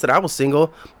longest that I was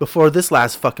single before this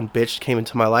last fucking bitch came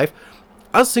into my life,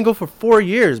 I was single for 4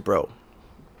 years, bro.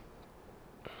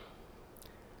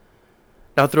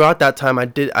 Now, throughout that time, I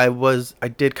dated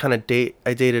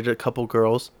a couple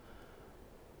girls,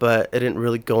 but it didn't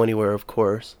really go anywhere, of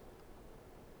course.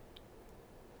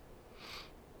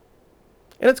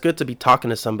 And it's good to be talking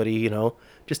to somebody,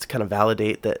 just to kind of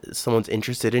validate that someone's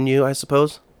interested in you, I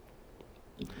suppose.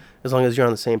 As long as you're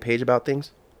on the same page about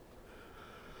things.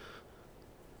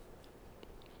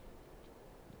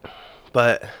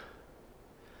 But,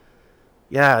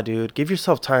 yeah, dude, give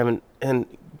yourself time.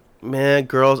 And man,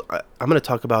 girls, I'm going to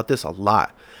talk about this a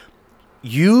lot.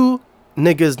 You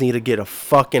niggas need to get a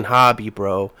fucking hobby,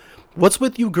 bro. What's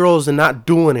with you girls and not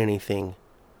doing anything?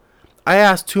 I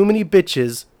ask too many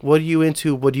bitches, what are you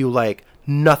into? What do you like?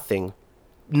 Nothing.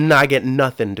 I get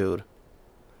nothing, dude.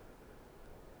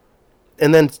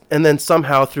 And then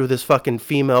somehow through this fucking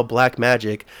female black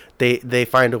magic, they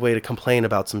find a way to complain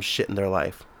about some shit in their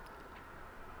life.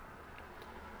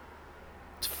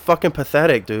 It's fucking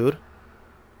pathetic, dude.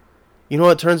 You know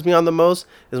what turns me on the most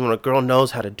is when a girl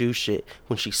knows how to do shit.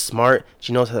 When she's smart,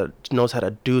 she knows how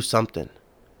to do something.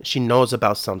 She knows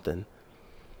about something,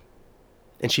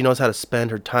 and she knows how to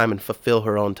spend her time and fulfill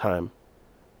her own time,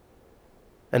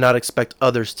 and not expect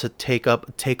others to take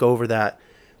over that,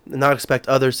 not expect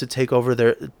others to take over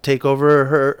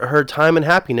her time and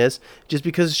happiness just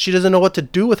because she doesn't know what to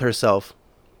do with herself.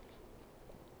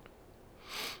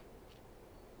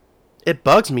 It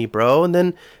bugs me, bro. And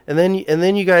then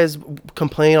you guys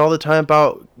complain all the time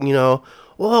about,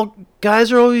 well,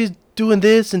 guys are always doing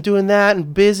this and doing that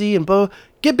and busy and blah.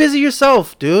 Get busy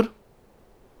yourself, dude.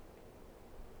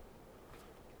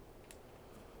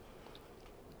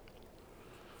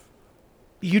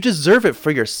 You deserve it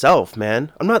for yourself,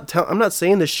 man. I'm not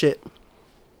saying this shit.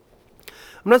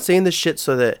 I'm not saying this shit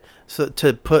so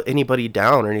to put anybody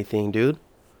down or anything, dude.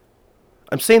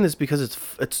 I'm saying this because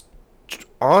it's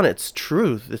on its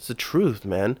truth. It's the truth,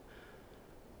 man.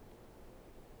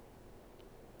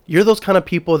 You're those kind of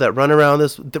people that run around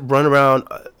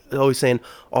always saying,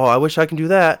 "Oh, I wish I can do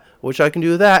that. I wish I can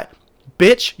do that."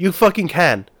 Bitch, you fucking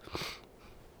can.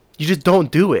 You just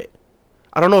don't do it.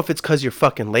 I don't know if it's because you're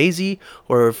fucking lazy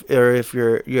or if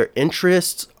your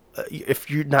interests, if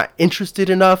you're not interested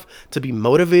enough to be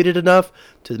motivated enough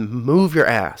to move your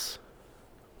ass.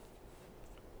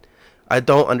 I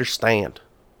don't understand.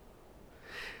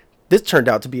 This turned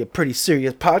out to be a pretty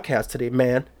serious podcast today,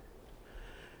 man.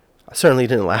 I certainly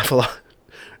didn't laugh a lot.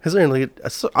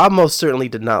 I most certainly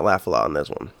did not laugh a lot on this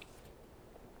one.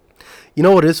 You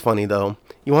know what is funny though?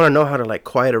 You want to know how to like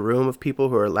quiet a room of people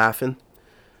who are laughing?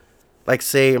 Like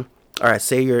say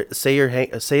you're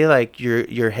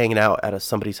hanging out at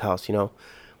somebody's house,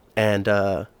 and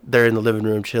they're in the living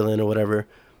room chilling or whatever,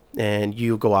 and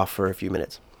you go off for a few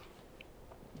minutes.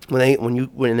 When you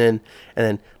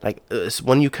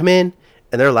come in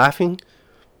and they're laughing,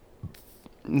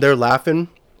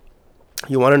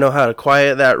 you want to know how to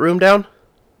quiet that room down?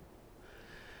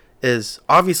 Is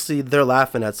obviously they're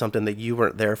laughing at something that you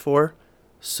weren't there for.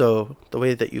 So the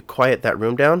way that you quiet that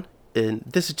room down, and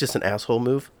this is just an asshole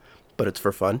move, but it's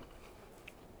for fun.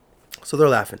 So they're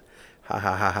laughing. Ha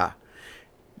ha ha ha.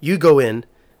 You go in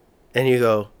and you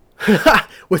go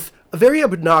with a very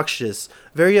obnoxious,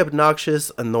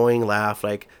 annoying laugh,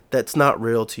 like that's not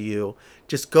real to you.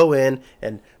 Just go in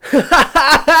and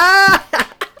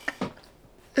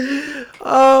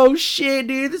oh shit,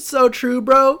 dude, that's so true,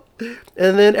 bro.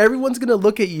 And then everyone's gonna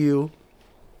look at you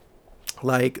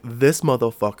like, this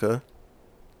motherfucker,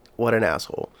 what an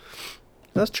asshole.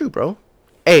 That's true, bro.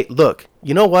 Hey, look,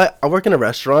 you know what? I work in a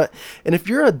restaurant, and if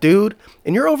you're a dude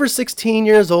and you're over 16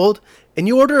 years old and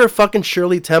you order a fucking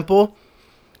Shirley Temple,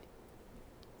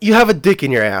 you have a dick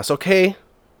in your ass, okay?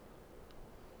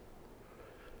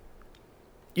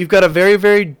 You've got a very,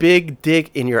 very big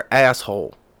dick in your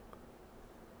asshole.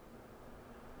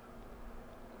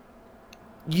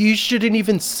 You shouldn't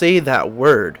even say that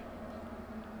word.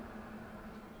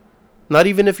 Not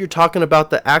even if you're talking about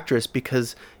the actress,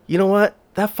 because you know what?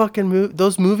 That fucking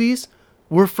those movies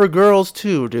were for girls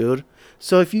too, dude.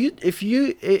 So if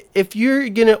you're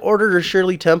gonna order a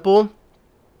Shirley Temple,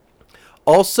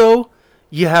 also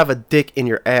you have a dick in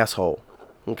your asshole,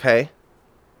 okay?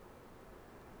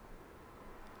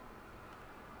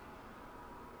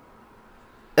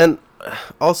 And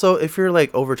also, if you're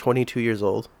like over 22 years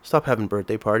old, stop having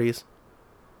birthday parties,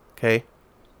 okay?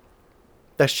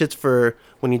 That shit's for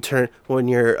when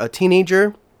you're a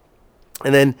teenager,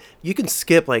 and then you can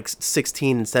skip like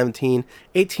 16 and 17,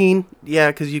 18,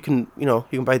 yeah, because you can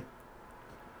buy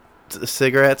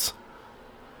cigarettes,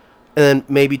 and then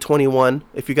maybe 21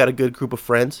 if you got a good group of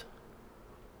friends.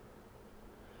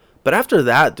 But after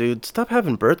that, dude, stop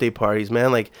having birthday parties,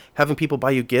 man. Like having people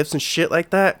buy you gifts and shit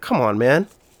like that. Come on, man.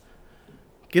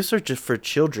 Gifts are just for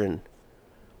children.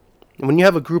 When you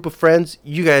have a group of friends,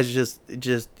 you guys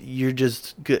you're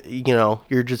just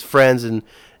friends, and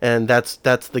that's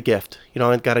the gift. You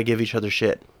don't gotta give each other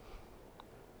shit.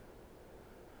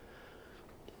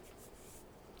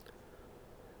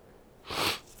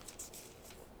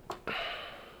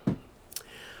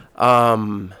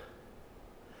 I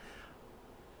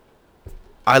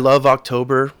love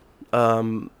October.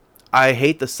 I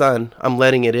hate the sun. I'm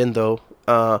letting it in though.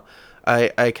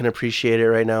 I can appreciate it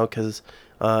right now because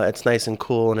it's nice and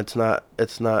cool, and it's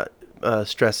not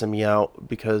stressing me out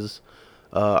because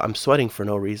I'm sweating for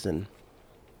no reason.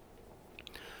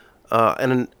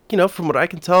 And from what I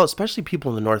can tell, especially people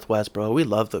in the Northwest, bro, we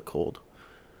love the cold.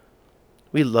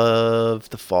 We love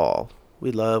the fall.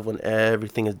 We love when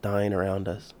everything is dying around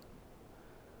us.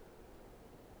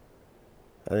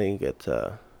 I think it's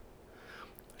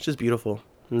just beautiful.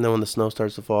 And then when the snow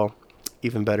starts to fall,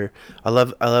 even better. I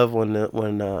love I love it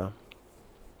when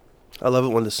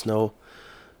the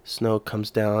snow comes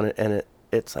down and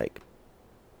it's like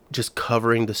just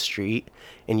covering the street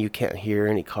and you can't hear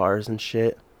any cars and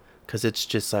shit because it's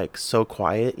just like so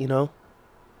quiet, you know?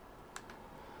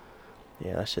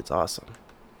 Yeah, that shit's awesome.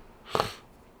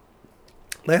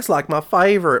 That's like my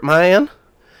favorite, man.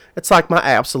 It's like my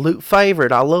absolute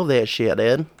favorite. I love that shit,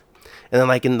 dude. And then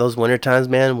like in those winter times,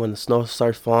 man, when the snow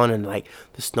starts falling and like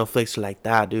the snowflakes are like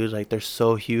that, dude, like they're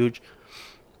so huge.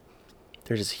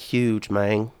 They're just huge,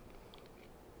 man.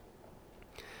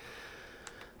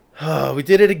 Oh, we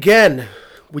did it again.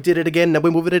 We did it again. Now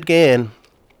we move it again.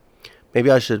 Maybe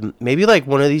like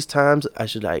one of these times, I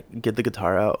should like get the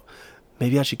guitar out.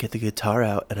 Maybe I should get the guitar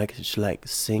out and I could like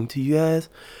sing to you guys.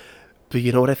 But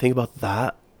you know what I think about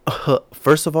that?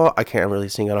 First of all, I can't really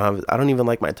sing. I don't even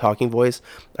like my talking voice.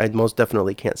 I most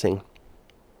definitely can't sing.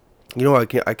 You know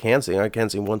what I can sing? I can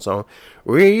sing one song.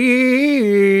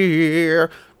 We're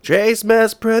J.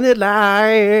 Smith's Printed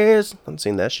Lies. I'm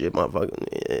singing that shit, motherfucker.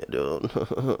 Yeah, dude.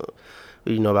 What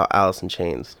do you know about Alice in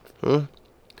Chains? But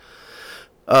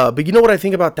you know what I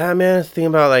think about that, man? Think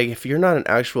about like if you're not an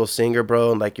actual singer,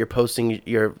 bro, and like you're posting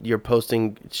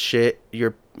shit,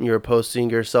 you're posting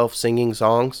yourself singing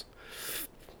songs.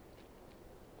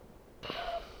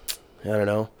 I don't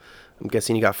know. I'm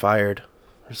guessing you got fired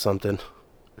or something.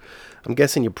 I'm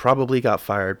guessing you probably got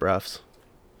fired, bruffs.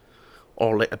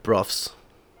 Or bruffs,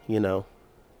 you know.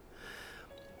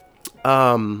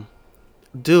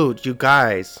 Dude, you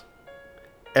guys,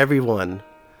 everyone,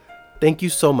 thank you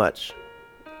so much.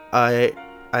 I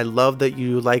love that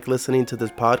you like listening to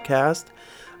this podcast.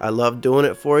 I love doing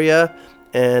it for you.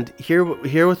 And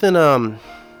here within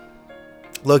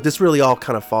look, this really all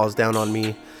kind of falls down on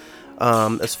me.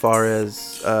 As far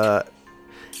as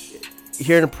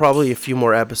here in probably a few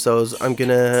more episodes, I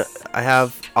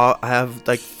have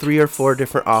like 3 or 4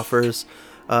 different offers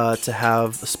to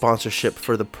have sponsorship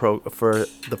for the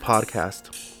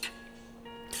podcast.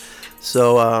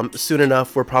 So soon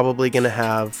enough, we're probably gonna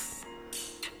have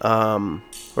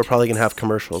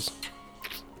commercials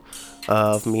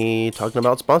of me talking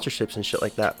about sponsorships and shit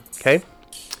like that. Okay.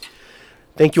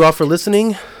 Thank you all for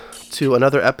listening to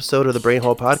another episode of the Brain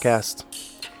Hole Podcast.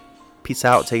 Peace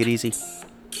out. Take it easy.